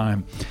worth your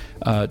time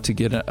to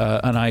get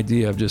an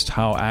idea of just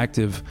how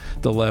active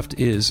the left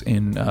is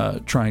in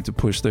trying to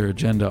push their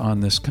agenda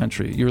on this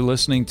country. You're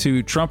listening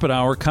to Trumpet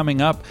Hour.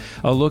 Coming up,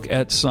 a look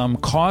at some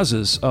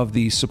causes of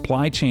the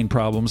supply chain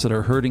problems that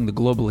are hurting the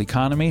global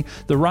economy,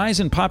 the rise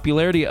in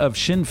popularity of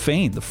Sinn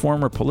Féin, the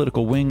former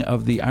political wing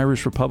of the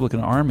Irish Republican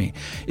Army,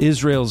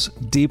 Israel's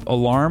deep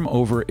alarm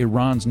over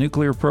Iran's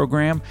nuclear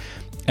program,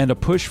 and a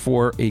push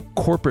for a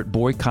corporate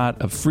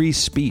boycott of free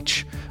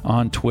speech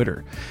on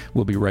Twitter.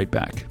 We'll be right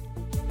back.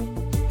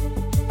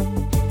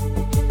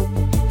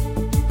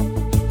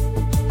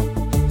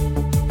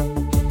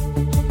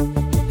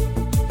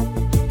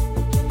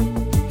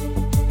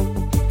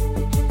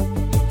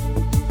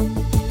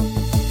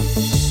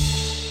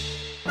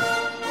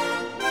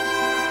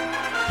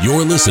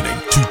 You're listening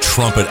to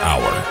Trumpet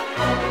Hour,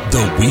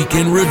 the Week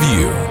in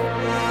Review.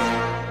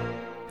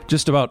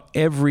 Just about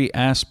every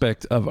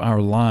aspect of our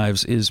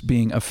lives is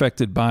being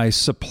affected by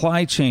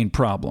supply chain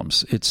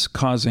problems. It's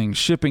causing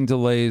shipping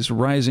delays,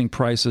 rising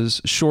prices,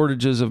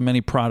 shortages of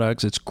many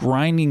products. It's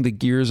grinding the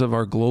gears of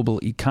our global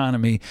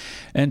economy,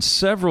 and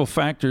several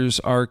factors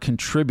are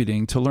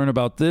contributing. To learn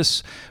about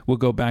this, we'll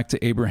go back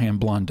to Abraham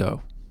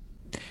Blondeau.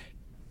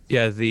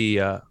 Yeah,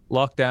 the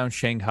lockdown,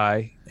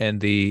 Shanghai, and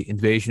the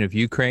invasion of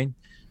Ukraine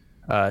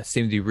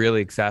seem to be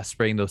really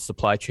exacerbating those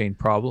supply chain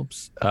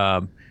problems.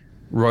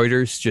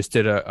 Reuters just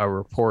did a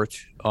report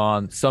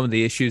on some of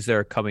the issues that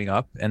are coming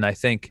up, and I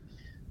think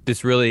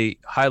this really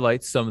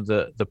highlights some of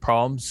the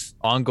problems,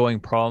 ongoing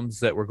problems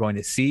that we're going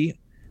to see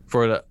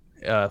for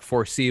the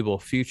foreseeable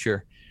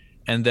future,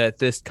 and that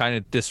this kind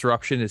of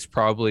disruption is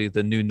probably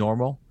the new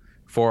normal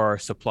for our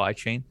supply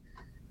chain.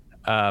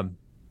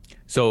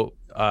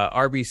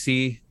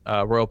 RBC,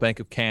 Royal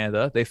Bank of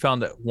Canada, they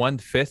found that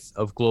 1/5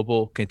 of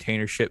global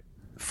container ship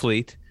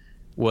fleet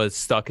was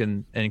stuck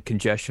in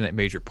congestion at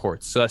major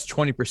ports. So that's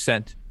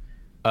 20%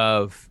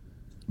 of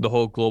the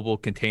whole global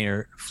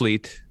container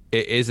fleet.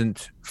 It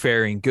isn't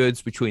ferrying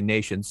goods between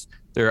nations.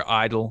 They're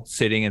idle,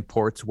 sitting in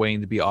ports,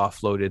 waiting to be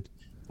offloaded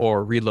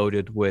or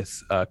reloaded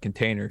with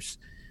containers.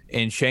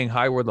 In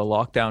Shanghai, where the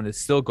lockdown is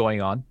still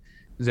going on,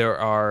 there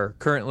are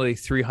currently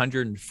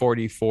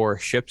 344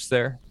 ships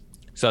there.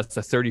 So that's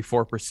a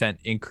 34%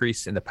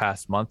 increase in the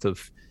past month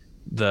of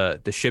the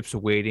ships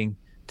waiting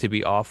to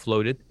be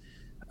offloaded.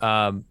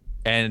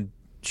 And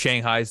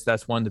Shanghai's,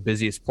 that's one of the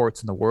busiest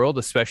ports in the world,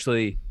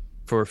 especially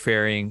for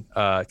ferrying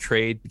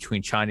trade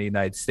between China and the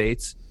United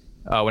States.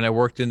 When I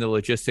worked in the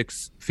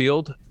logistics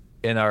field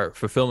in our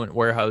fulfillment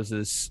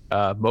warehouses,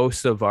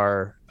 most of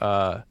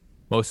the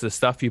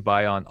stuff you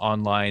buy on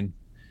online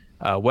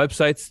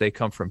websites, they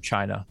come from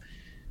China.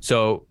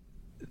 So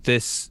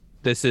this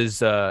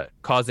is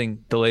causing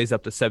delays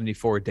up to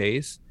 74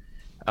 days.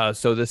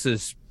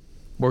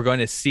 We're going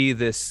to see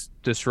this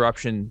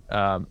disruption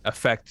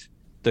affect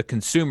the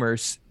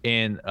consumers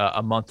in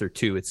a month or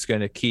two. It's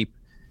going to keep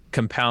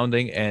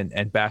compounding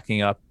and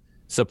backing up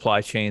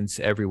supply chains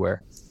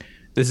everywhere.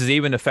 This is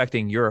even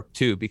affecting Europe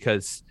too,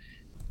 because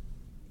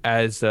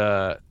as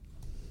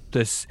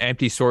this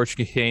empty storage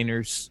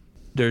containers,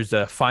 there's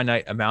a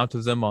finite amount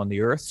of them on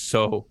the earth.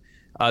 So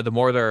the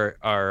more there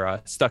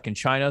are stuck in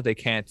China, they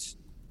can't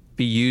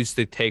be used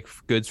to take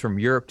goods from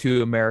Europe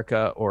to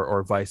America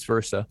or vice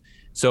versa.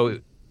 So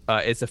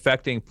it's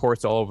affecting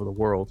ports all over the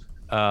world.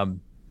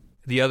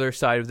 The other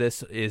side of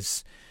this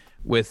is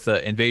with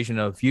the invasion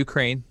of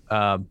Ukraine.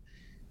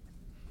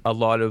 A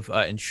lot of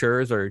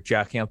insurers are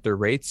jacking up their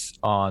rates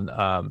on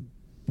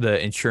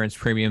the insurance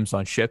premiums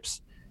on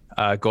ships,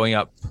 going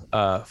up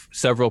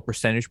several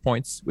percentage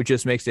points, which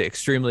just makes it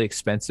extremely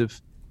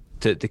expensive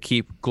to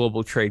keep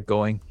global trade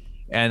going.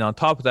 And on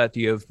top of that,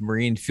 you have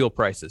marine fuel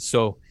prices.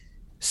 So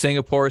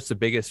Singapore is the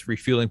biggest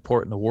refueling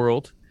port in the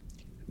world.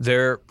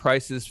 Their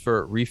prices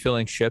for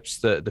refilling ships,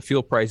 the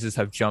fuel prices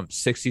have jumped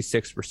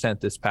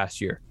 66% this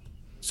past year.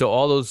 So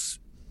all those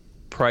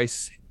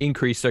price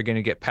increases are going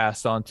to get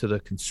passed on to the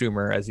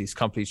consumer as these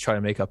companies try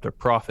to make up their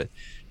profit.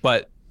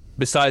 But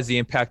besides the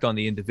impact on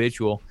the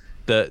individual,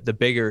 the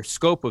bigger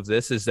scope of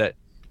this is that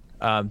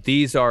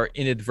these are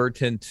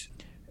inadvertent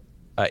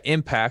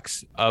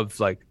impacts of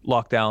like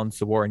lockdowns,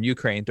 the war in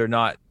Ukraine. They're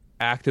not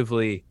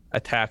actively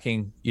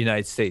attacking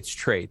United States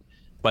trade,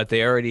 but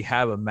they already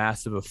have a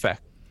massive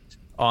effect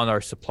on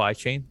our supply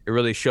chain. It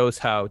really shows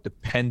how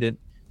dependent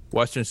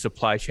Western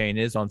supply chain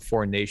is on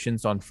foreign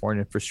nations, on foreign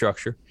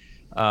infrastructure.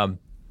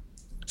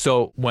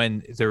 So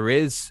when there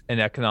is an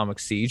economic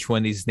siege,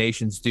 when these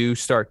nations do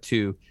start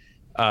to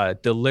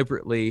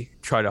deliberately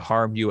try to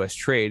harm U.S.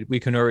 trade, we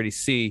can already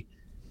see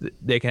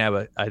they can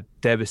have a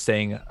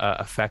devastating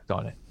effect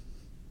on it.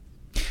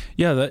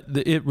 Yeah,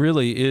 it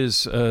really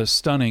is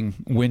stunning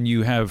when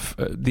you have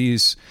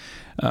these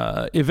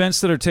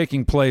events that are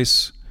taking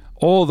place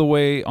all the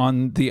way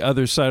on the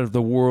other side of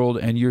the world,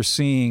 and you're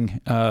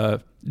seeing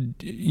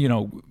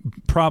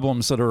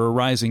problems that are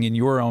arising in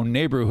your own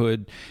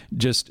neighborhood,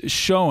 just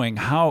showing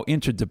how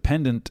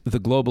interdependent the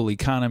global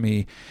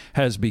economy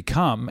has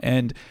become.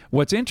 And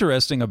what's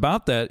interesting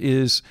about that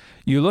is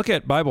you look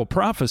at Bible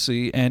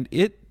prophecy, and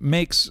it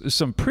makes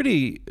some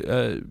pretty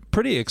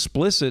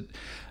explicit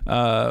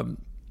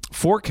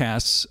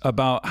forecasts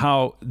about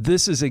how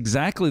this is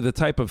exactly the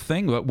type of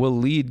thing that will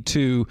lead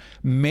to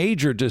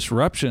major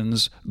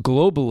disruptions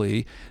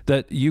globally,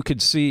 that you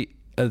could see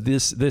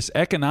this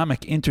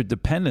economic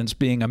interdependence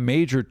being a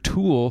major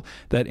tool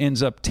that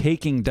ends up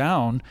taking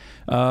down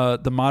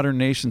the modern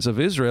nations of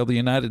Israel, the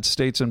United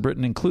States and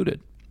Britain included.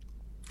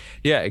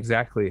 Yeah,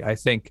 exactly. I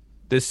think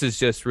this is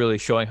just really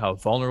showing how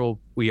vulnerable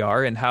we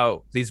are and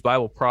how these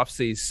Bible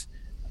prophecies,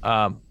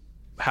 how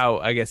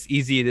I guess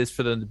easy it is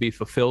for them to be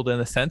fulfilled in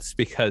a sense,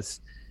 because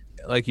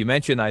like you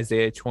mentioned,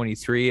 Isaiah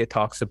 23, it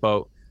talks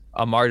about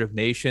a mart of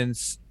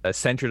nations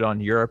centered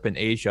on Europe and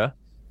Asia,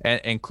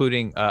 and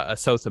including a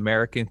South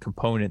American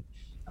component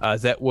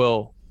that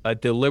will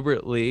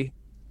deliberately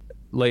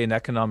lay an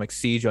economic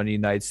siege on the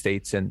United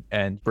States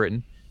and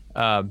Britain.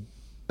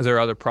 There are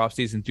other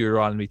prophecies in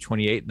Deuteronomy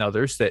 28 and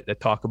others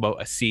that talk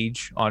about a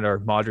siege on our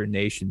modern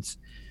nations.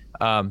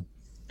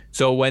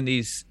 So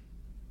when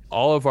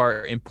all of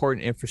our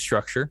important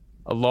infrastructure,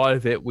 a lot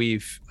of it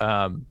we've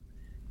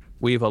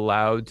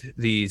allowed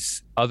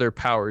these other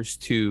powers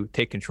to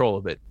take control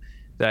of it.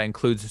 That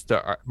includes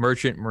the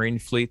merchant marine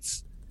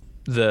fleets,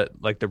 the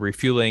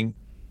refueling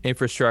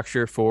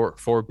infrastructure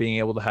for being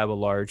able to have a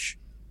large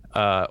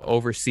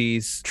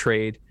overseas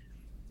trade,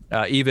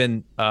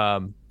 even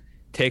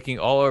taking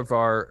all of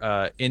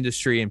our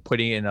industry and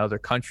putting it in other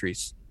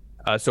countries.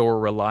 So we're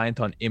reliant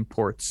on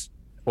imports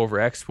over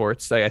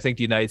exports. I think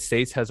the United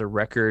States has a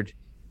record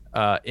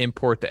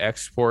import to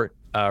export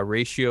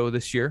ratio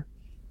this year,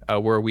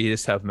 where we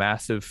just have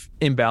massive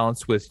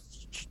imbalance with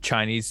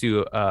Chinese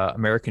to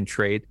American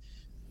trade.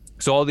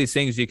 So all these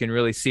things, you can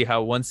really see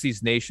how once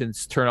these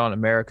nations turn on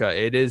America,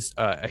 it is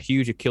a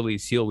huge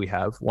Achilles heel we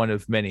have, one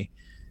of many,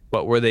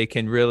 but where they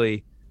can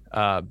really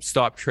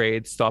stop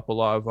trade, stop a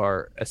lot of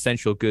our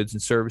essential goods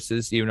and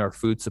services, even our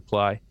food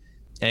supply.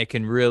 And it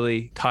can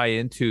really tie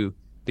into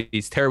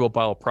these terrible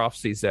Bible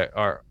prophecies that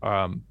are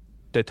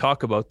that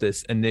talk about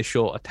this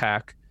initial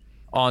attack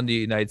on the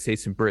United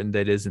States and Britain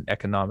that is an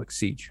economic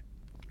siege.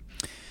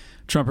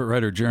 Trumpet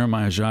writer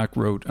Jeremiah Jacques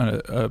wrote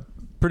a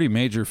pretty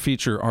major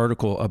feature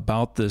article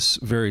about this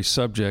very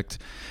subject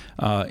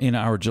in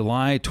our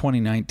July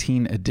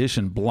 2019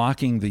 edition,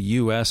 Blocking the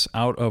U.S.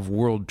 Out of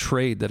World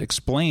Trade, that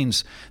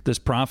explains this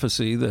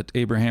prophecy that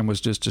Abraham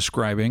was just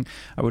describing.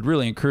 I would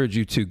really encourage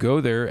you to go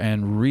there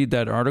and read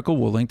that article.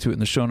 We'll link to it in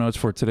the show notes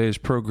for today's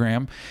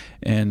program,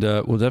 and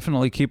we'll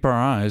definitely keep our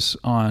eyes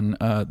on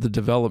the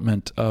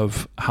development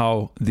of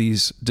how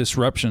these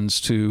disruptions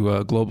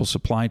to global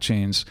supply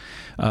chains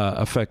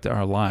affect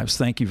our lives.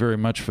 Thank you very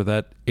much for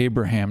that,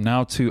 Abraham.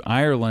 Now to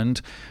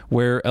Ireland,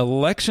 where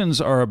elections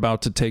are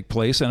about to take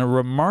place, and a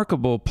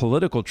remarkable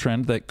political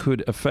trend that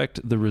could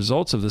affect the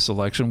results of this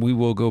election. We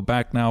will go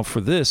back now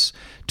for this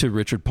to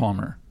Richard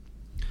Palmer.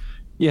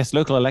 Yes,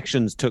 local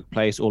elections took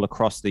place all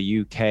across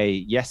the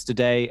UK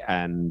yesterday,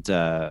 and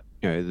the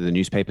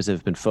newspapers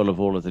have been full of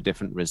all of the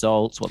different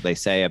results, what they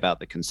say about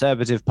the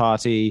Conservative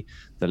Party,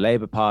 the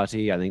Labour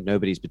Party. I think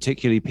nobody's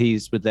particularly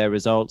pleased with their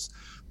results,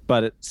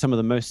 but some of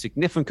the most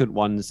significant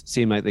ones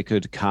seem like they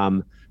could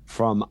come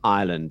from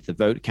Ireland. The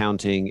vote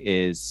counting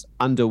is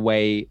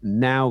underway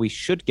now. We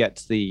should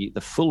get the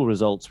full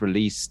results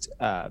released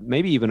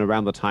maybe even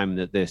around the time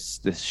that this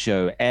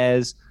show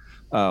airs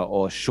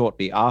or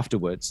shortly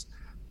afterwards.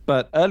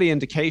 But early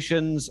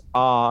indications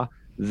are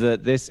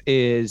that this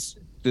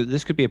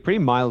could be a pretty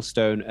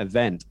milestone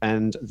event,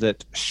 and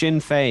that Sinn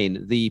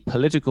Féin, the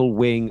political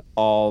wing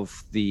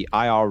of the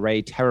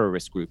IRA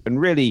terrorist group, and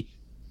really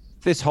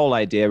this whole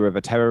idea of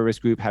a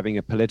terrorist group having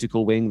a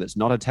political wing that's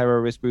not a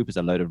terrorist group is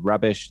a load of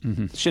rubbish.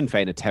 Mm-hmm. Sinn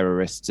Féin are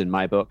terrorists in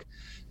my book.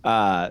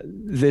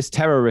 This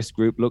terrorist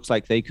group looks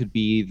like they could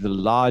be the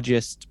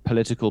largest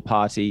political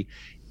party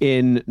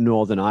in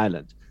Northern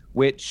Ireland,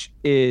 which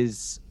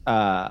is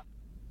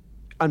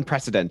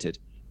unprecedented.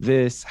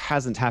 This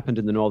hasn't happened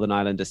in the Northern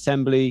Ireland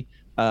Assembly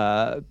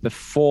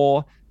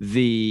before.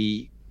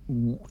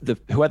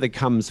 Whoever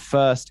comes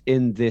first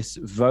in this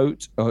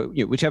vote, or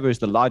whichever is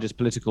the largest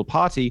political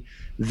party,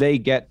 they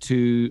get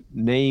to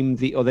name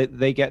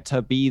they get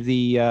to be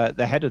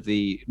the head of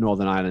the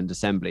Northern Ireland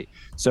Assembly.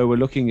 So we're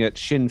looking at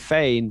Sinn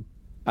Féin.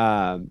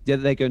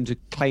 They're going to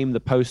claim the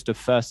post of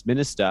First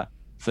Minister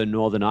for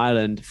Northern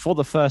Ireland for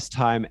the first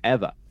time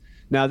ever.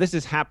 Now, this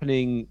is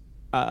happening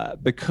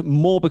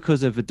more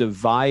because of a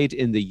divide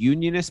in the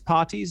unionist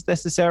parties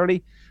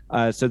necessarily.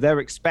 So they're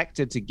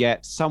expected to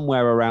get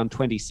somewhere around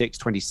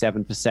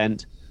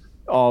 26-27%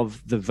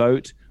 of the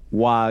vote,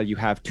 while you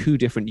have two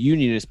different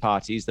unionist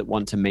parties that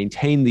want to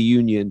maintain the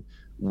union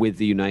with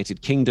the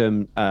United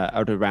Kingdom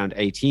at around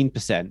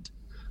 18%.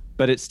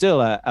 But it's still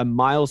a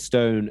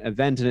milestone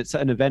event, and it's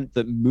an event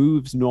that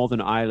moves Northern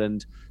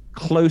Ireland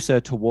closer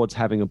towards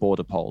having a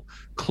border poll,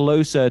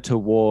 closer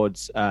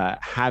towards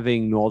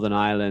having Northern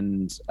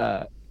Ireland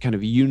kind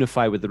of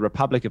unify with the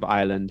Republic of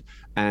Ireland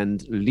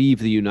and leave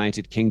the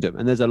United Kingdom.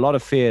 And there's a lot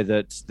of fear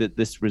that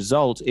this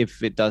result,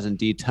 if it does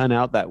indeed turn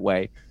out that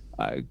way,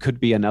 could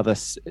be another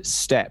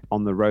step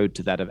on the road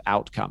to that of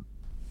outcome.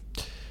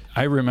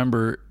 I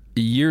remember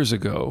years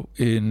ago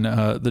in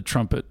the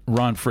Trumpet,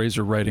 Ron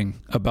Fraser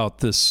writing about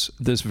this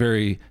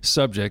very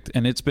subject,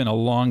 and it's been a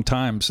long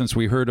time since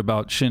we heard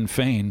about Sinn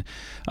Féin.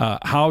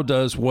 How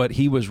does what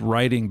he was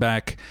writing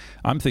back,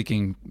 I'm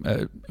thinking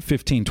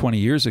 15, 20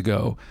 years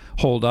ago,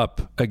 hold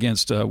up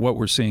against what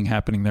we're seeing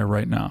happening there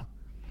right now?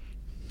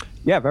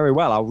 Yeah, very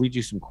well. I'll read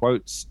you some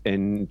quotes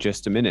in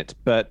just a minute.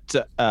 But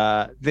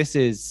this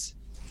is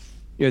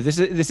this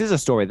is a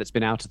story that's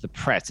been out of the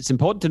press. It's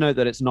important to note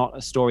that it's not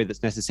a story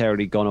that's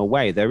necessarily gone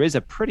away. There is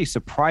a pretty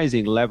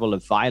surprising level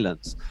of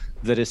violence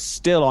that is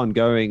still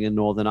ongoing in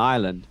Northern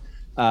Ireland.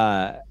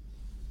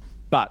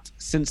 But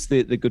since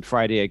the Good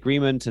Friday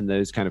Agreement and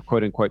those kind of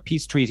quote unquote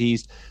peace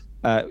treaties,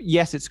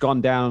 yes, it's gone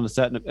down a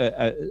certain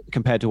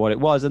compared to what it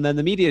was, and then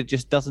the media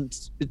just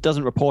doesn't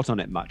report on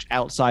it much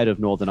outside of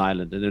Northern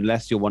Ireland. And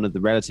unless you're one of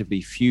the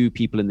relatively few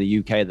people in the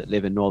UK that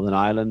live in Northern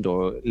Ireland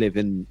or live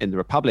in the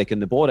Republic in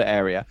the border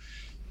area,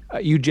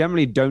 you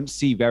generally don't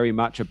see very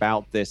much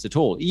about this at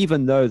all,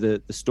 even though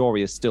the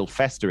story is still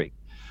festering.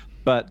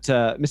 But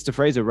Mr.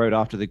 Fraser wrote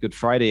after the Good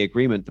Friday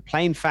Agreement, the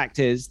plain fact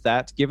is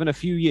that given a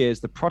few years,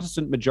 the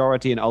Protestant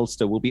majority in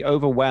Ulster will be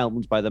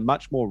overwhelmed by the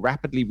much more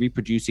rapidly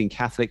reproducing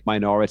Catholic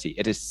minority.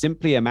 It is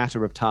simply a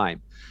matter of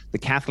time. The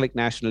Catholic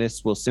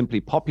nationalists will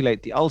simply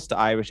populate the Ulster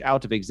Irish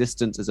out of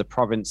existence as a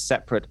province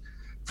separate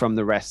from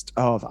the rest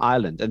of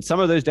Ireland. And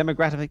some of those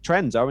demographic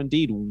trends are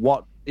indeed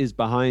what is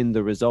behind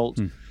the result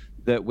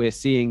that we're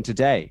seeing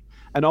today.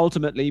 And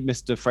ultimately,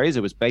 Mr.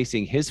 Fraser was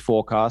basing his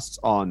forecasts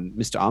on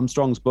Mr.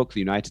 Armstrong's book, The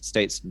United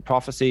States in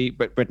Prophecy,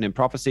 Britain in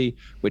Prophecy,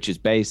 which is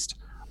based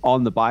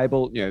on the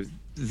Bible.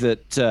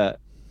 That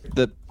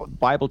the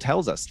Bible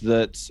tells us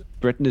that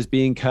Britain is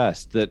being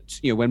cursed, that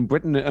when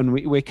Britain, and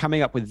we're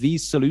coming up with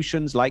these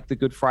solutions like the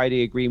Good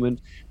Friday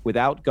Agreement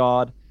without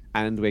God,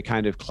 and we're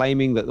kind of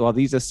claiming that, well,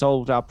 these have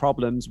solved our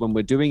problems, when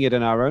we're doing it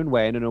in our own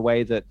way and in a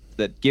way that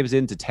gives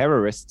in to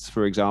terrorists,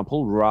 for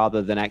example,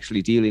 rather than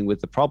actually dealing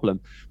with the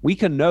problem, we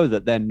can know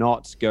that they're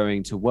not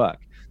going to work.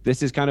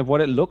 This is kind of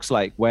what it looks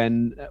like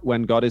when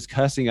God is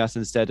cursing us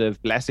instead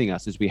of blessing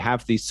us, as we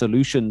have these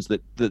solutions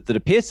that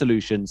appear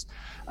solutions,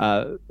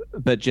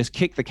 but just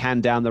kick the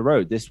can down the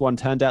road. This one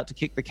turned out to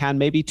kick the can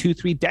maybe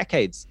 2-3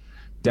 decades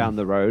down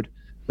the road,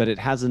 but it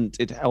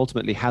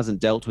ultimately hasn't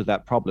dealt with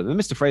that problem. And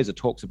Mr. Fraser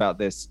talks about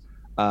this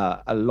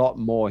a lot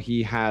more.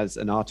 He has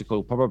an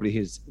article,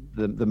 probably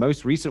the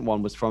most recent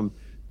one was from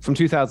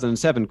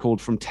 2007,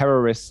 called From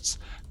Terrorists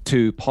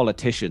to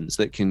Politicians,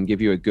 that can give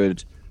you a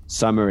good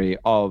summary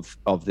of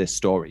this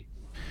story.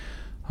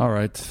 All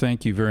right.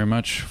 Thank you very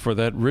much for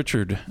that,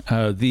 Richard.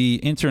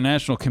 The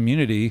international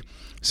community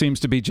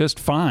seems to be just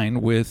fine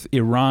with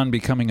Iran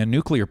becoming a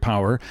nuclear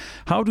power.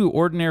 How do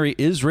ordinary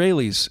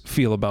Israelis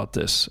feel about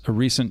this? A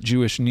recent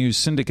Jewish News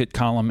Syndicate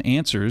column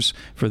answers.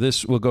 For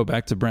this, we'll go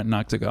back to Brent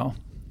Noctegal.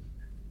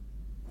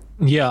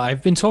 Yeah,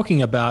 I've been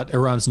talking about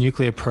Iran's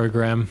nuclear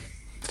program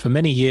for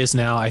many years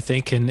now, I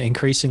think, and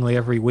increasingly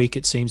every week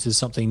it seems there's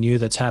something new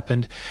that's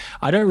happened.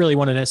 I don't really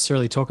want to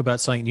necessarily talk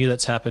about something new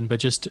that's happened, but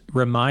just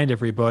remind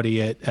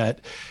everybody at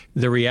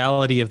the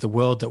reality of the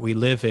world that we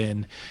live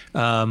in.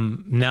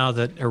 Now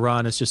that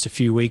Iran is just a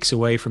few weeks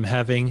away from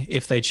having,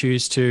 if they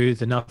choose to,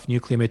 enough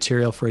nuclear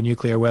material for a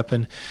nuclear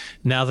weapon.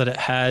 Now that it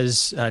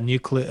has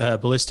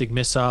ballistic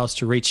missiles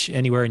to reach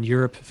anywhere in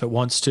Europe if it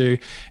wants to,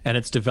 and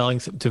it's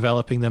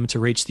developing them to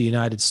reach the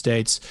United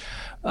States.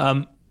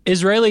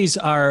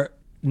 Israelis are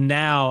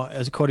now,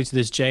 as according to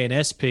this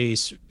JNS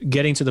piece,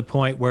 getting to the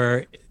point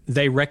where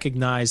they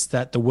recognize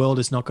that the world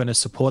is not going to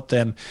support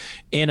them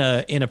in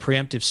a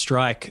preemptive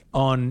strike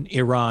on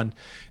Iran.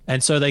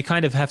 And so they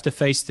kind of have to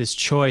face this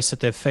choice that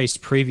they've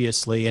faced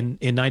previously. In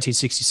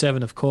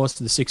 1967, of course,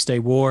 the Six-Day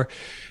War,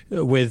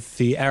 with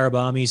the Arab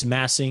armies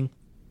massing,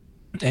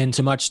 and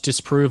to much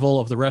disapproval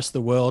of the rest of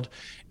the world,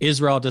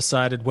 Israel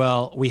decided,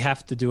 well, we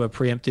have to do a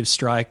preemptive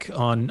strike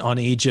on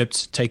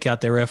Egypt, take out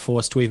their air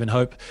force to even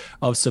hope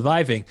of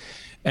surviving.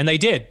 And they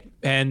did.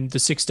 And the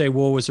Six-Day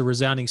War was a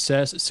resounding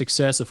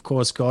success. Of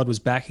course, God was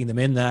backing them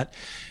in that.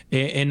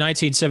 In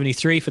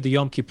 1973, for the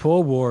Yom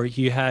Kippur War,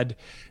 you had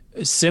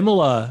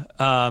similar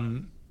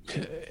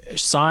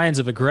signs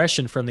of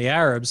aggression from the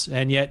Arabs,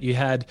 and yet you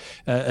had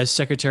a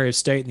Secretary of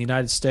State in the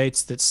United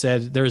States that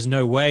said there is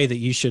no way that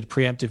you should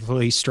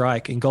preemptively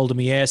strike. And Golda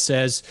Meir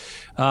says,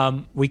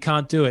 we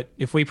can't do it.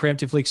 If we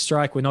preemptively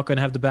strike, we're not going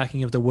to have the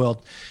backing of the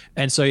world.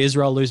 And so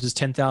Israel loses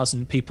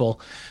 10,000 people,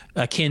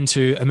 akin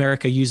to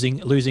America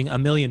losing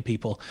 1 million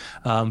people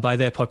by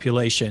their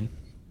population.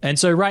 And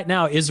so right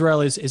now,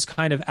 Israel is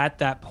kind of at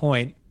that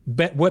point.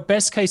 What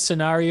best case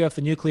scenario, if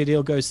the nuclear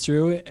deal goes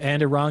through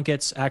and Iran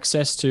gets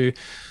access to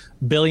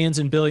billions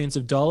and billions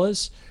of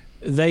dollars,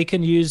 they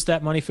can use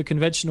that money for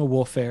conventional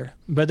warfare.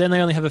 But then they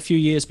only have a few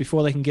years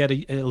before they can get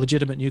a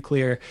legitimate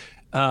nuclear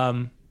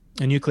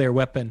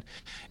weapon.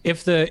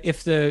 If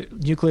the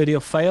nuclear deal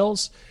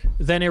fails,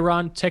 then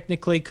Iran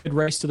technically could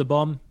race to the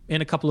bomb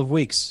in a couple of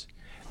weeks.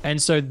 And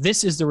so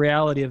this is the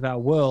reality of our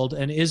world,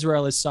 and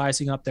Israel is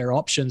sizing up their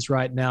options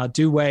right now.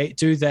 Do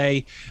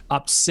they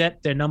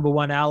upset their number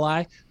one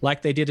ally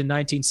like they did in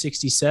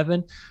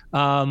 1967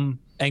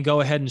 and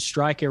go ahead and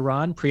strike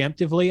Iran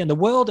preemptively? And the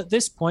world at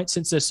this point,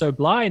 since they're so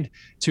blind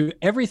to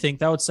everything,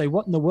 they would say,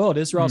 what in the world?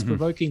 Israel's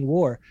provoking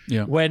war.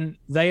 Yeah. When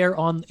they are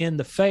in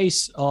the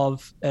face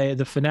of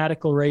the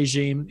fanatical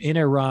regime in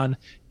Iran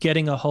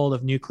getting a hold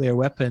of nuclear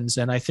weapons.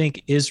 And I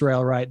think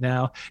Israel right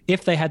now,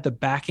 if they had the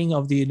backing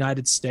of the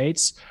United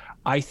States,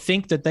 I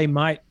think that they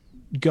might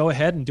go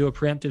ahead and do a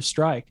preemptive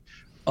strike.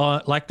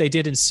 like they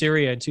did in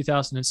Syria in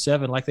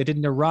 2007, like they did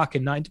in Iraq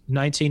in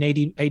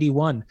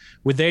 1981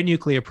 with their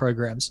nuclear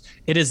programs.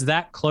 It is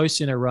that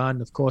close in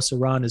Iran. Of course,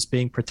 Iran is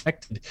being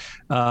protected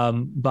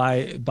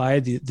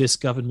by this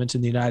government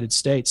in the United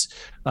States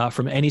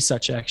from any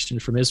such action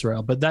from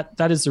Israel. But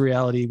that is the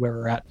reality where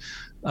we're at.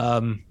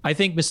 I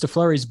think Mr.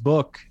 Fleury's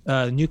book,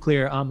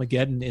 Nuclear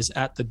Armageddon is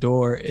at the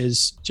Door,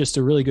 is just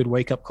a really good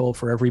wake-up call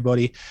for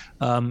everybody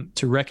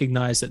to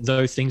recognize that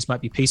though things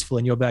might be peaceful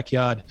in your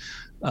backyard,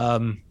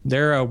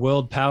 there are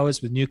world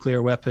powers with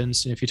nuclear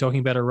weapons. And if you're talking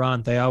about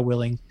Iran, they are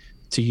willing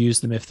to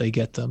use them if they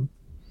get them.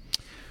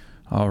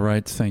 All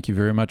right. Thank you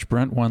very much,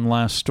 Brent. One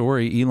last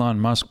story. Elon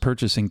Musk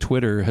purchasing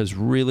Twitter has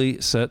really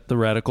set the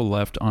radical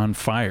left on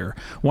fire.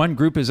 One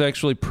group is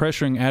actually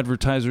pressuring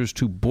advertisers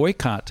to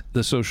boycott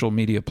the social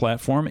media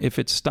platform if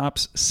it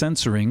stops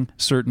censoring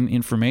certain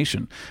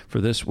information. For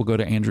this, we'll go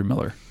to Andrew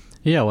Miller.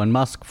 Yeah, when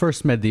Musk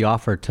first made the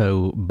offer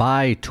to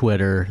buy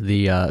Twitter,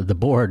 the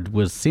board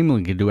was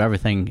seemingly to do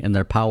everything in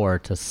their power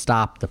to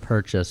stop the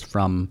purchase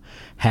from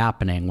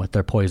happening with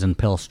their poison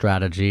pill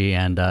strategy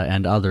and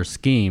other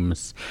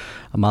schemes.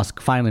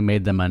 Musk finally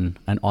made them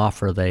an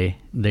offer they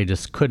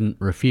just couldn't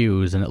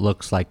refuse, and it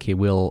looks like he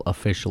will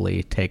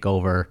officially take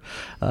over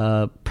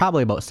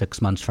probably about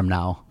 6 months from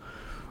now.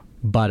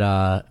 But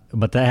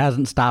that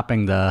hasn't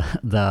stopping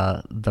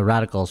the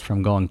radicals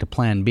from going to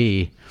Plan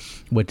B,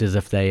 which is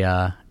if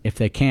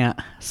they can't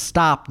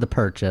stop the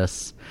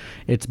purchase,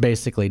 it's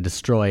basically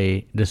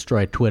destroy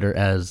Twitter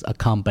as a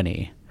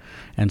company.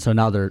 And so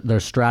now their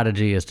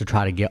strategy is to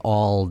try to get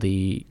all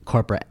the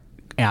corporate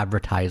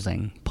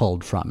advertising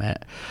pulled from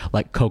it,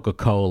 like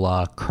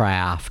Coca-Cola,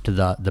 Kraft,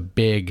 the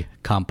big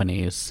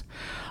companies.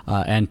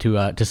 And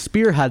to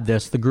spearhead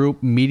this, the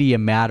group Media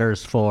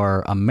Matters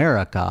for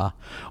America,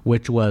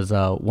 which was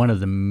one of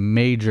the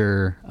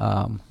major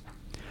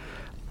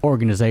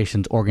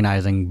organizations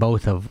organizing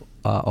both of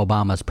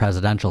Obama's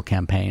presidential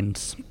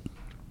campaigns,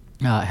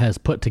 has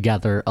put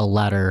together a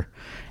letter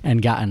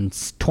and gotten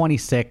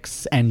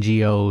 26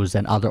 NGOs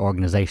and other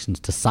organizations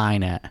to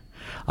sign it.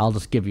 I'll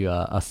just give you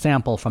a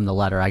sample from the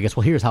letter. I guess,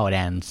 well, here's how it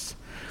ends.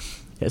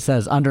 It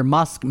says, under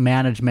Musk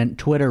management,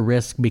 Twitter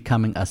risks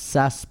becoming a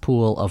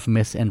cesspool of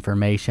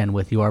misinformation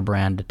with your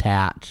brand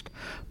attached,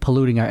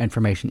 polluting our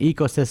information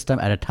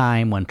ecosystem at a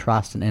time when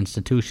trust in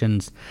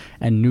institutions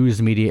and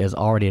news media is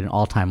already at an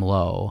all-time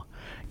low.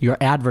 Your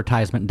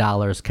advertisement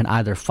dollars can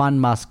either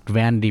fund Musk's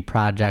vanity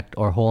project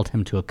or hold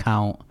him to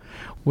account.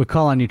 We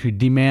call on you to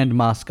demand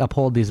Musk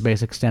uphold these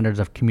basic standards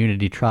of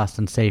community trust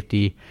and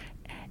safety,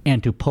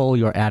 and to pull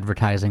your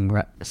advertising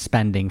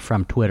spending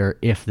from Twitter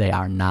if they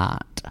are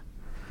not.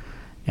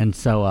 And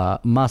so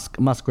Musk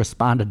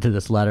responded to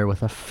this letter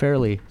with a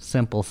fairly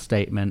simple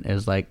statement: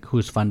 is like,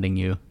 who's funding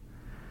you?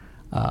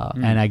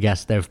 And I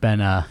guess there've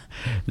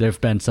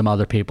been some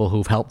other people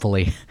who've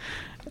helpfully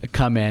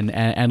come in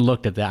and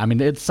looked at that. I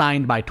mean, it's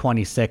signed by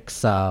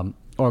 26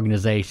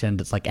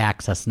 organizations. It's like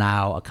Access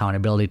Now,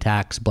 Accountability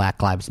Tax,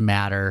 Black Lives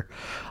Matter,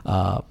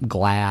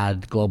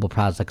 GLAAD, Global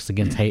Projects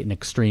Against Hate and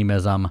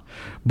Extremism.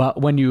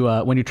 But when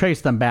you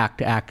trace them back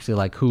to actually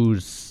like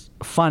who's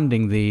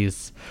funding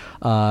these,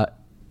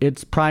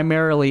 it's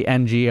primarily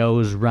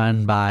NGOs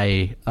run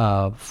by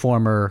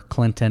former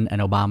Clinton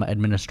and Obama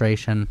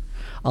administration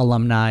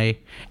alumni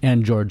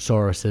and George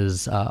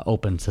Soros's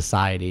Open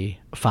Society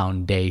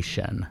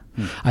Foundation.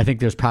 I think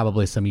there's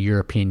probably some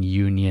European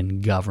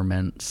Union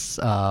governments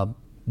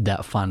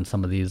that fund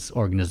some of these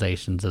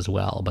organizations as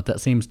well. But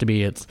that seems to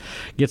be, it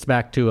gets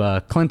back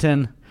to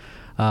Clinton,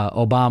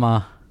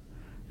 Obama,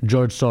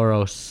 George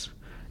Soros,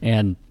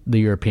 and the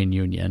European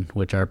Union,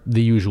 which are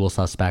the usual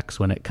suspects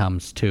when it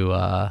comes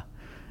to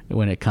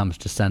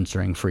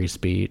censoring free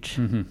speech.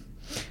 Mm-hmm.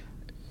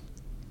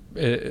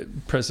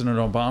 President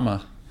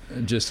Obama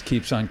just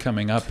keeps on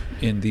coming up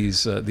in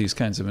these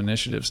kinds of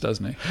initiatives,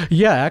 doesn't he?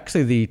 Yeah,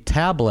 actually, the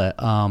tablet,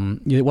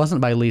 it wasn't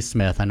by Lee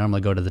Smith. I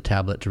normally go to the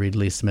tablet to read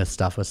Lee Smith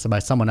stuff. It was by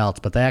someone else,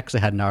 but they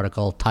actually had an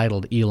article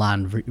titled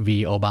Elon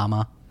v.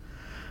 Obama,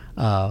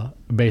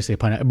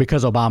 basically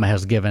because Obama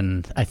has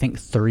given, I think,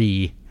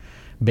 3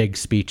 big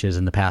speeches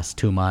in the past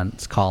 2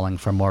 months calling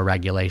for more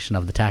regulation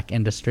of the tech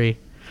industry.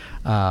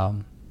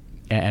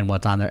 And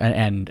what's on there,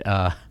 and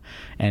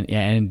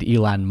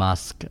Elon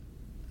Musk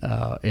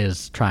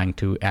is trying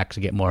to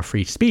actually get more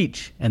free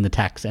speech in the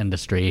tech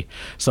industry.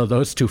 So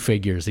those two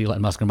figures,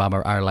 Elon Musk and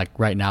Obama, are like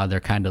right now they're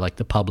kind of like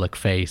the public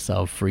face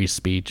of free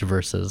speech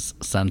versus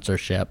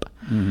censorship.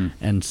 Mm-hmm.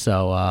 And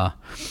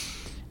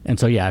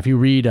so yeah, if you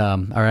read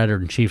our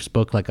editor-in-chief's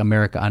book, like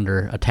America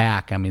Under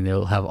Attack, I mean,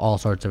 they'll have all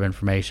sorts of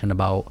information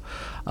about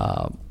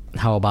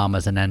how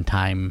Obama's an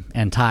end-time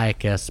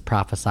Antiochus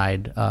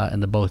prophesied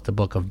in both the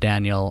book of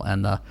Daniel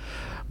and the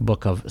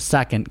book of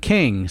 2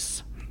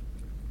 Kings,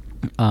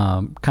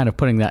 kind of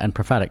putting that in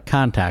prophetic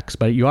context.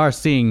 But you are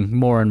seeing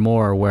more and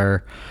more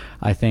where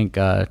I think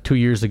 2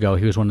 years ago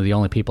he was one of the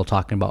only people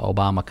talking about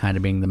Obama kind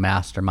of being the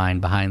mastermind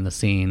behind the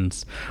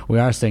scenes. We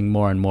are seeing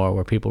more and more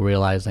where people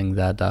realizing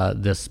that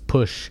this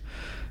push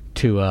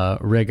to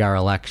rig our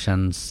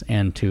elections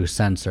and to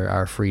censor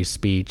our free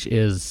speech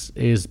is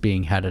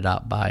being headed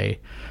up by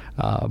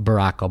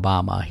Barack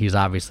Obama. He's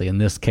obviously in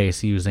this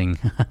case using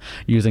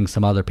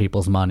some other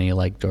people's money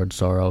like George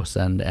Soros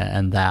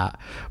and that.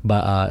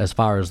 But as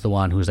far as the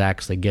one who's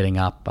actually getting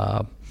up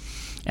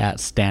at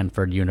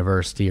Stanford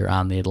University or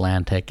on the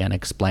Atlantic and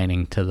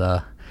explaining to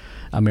the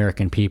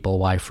American people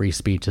why free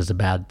speech is a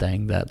bad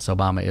thing, that's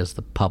Obama is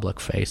the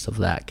public face of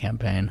that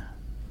campaign.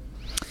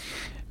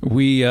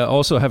 We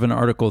also have an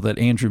article that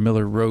Andrew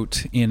Miller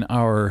wrote in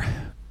our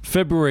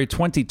February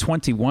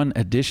 2021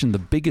 edition, The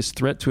Biggest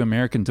Threat to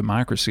American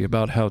Democracy,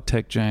 about how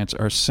tech giants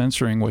are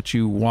censoring what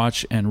you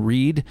watch and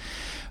read.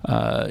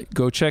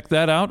 Go check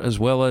that out, as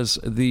well as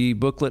the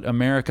booklet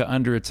America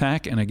Under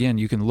Attack. And again,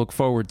 you can look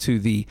forward to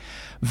the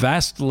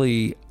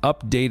vastly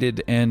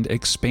updated and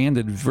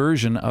expanded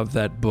version of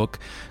that book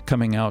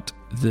coming out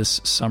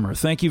this summer.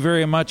 Thank you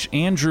very much,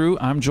 Andrew.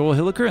 I'm Joel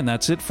Hilliker, and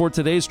that's it for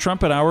today's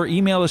Trumpet Hour.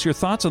 Email us your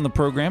thoughts on the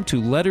program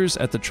to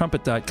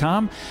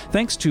letters@thetrumpet.com.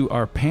 Thanks to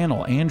our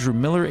panel, Andrew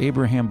Miller,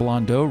 Abraham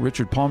Blondeau,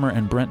 Richard Palmer,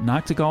 and Brent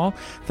Noctegal.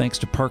 Thanks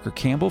to Parker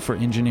Campbell for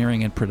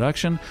engineering and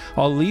production.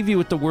 I'll leave you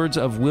with the words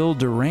of Will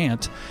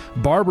Durant.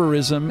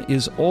 Barbarism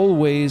is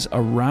always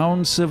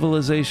around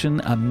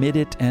civilization, amid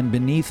it and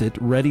beneath it,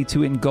 ready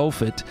to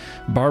engulf it.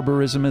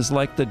 Barbarism is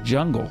like the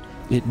jungle.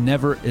 It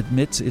never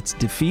admits its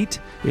defeat.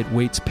 It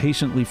waits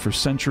patiently for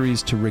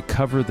centuries to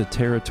recover the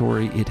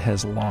territory it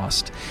has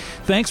lost.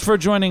 Thanks for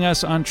joining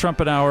us on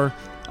Trumpet Hour.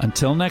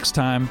 Until next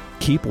time,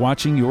 keep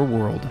watching your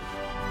world.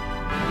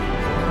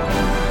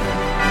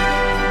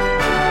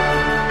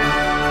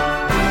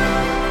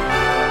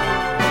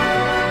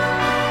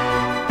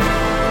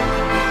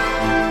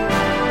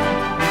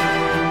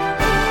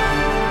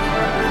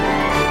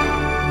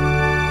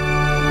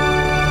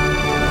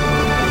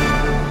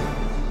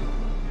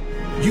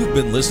 You've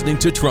been listening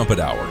to Trumpet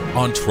Hour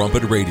on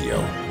Trumpet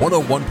Radio,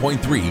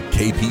 101.3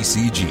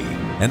 KPCG,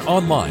 and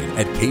online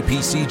at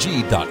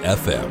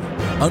kpcg.fm.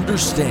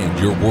 Understand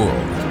your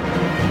world.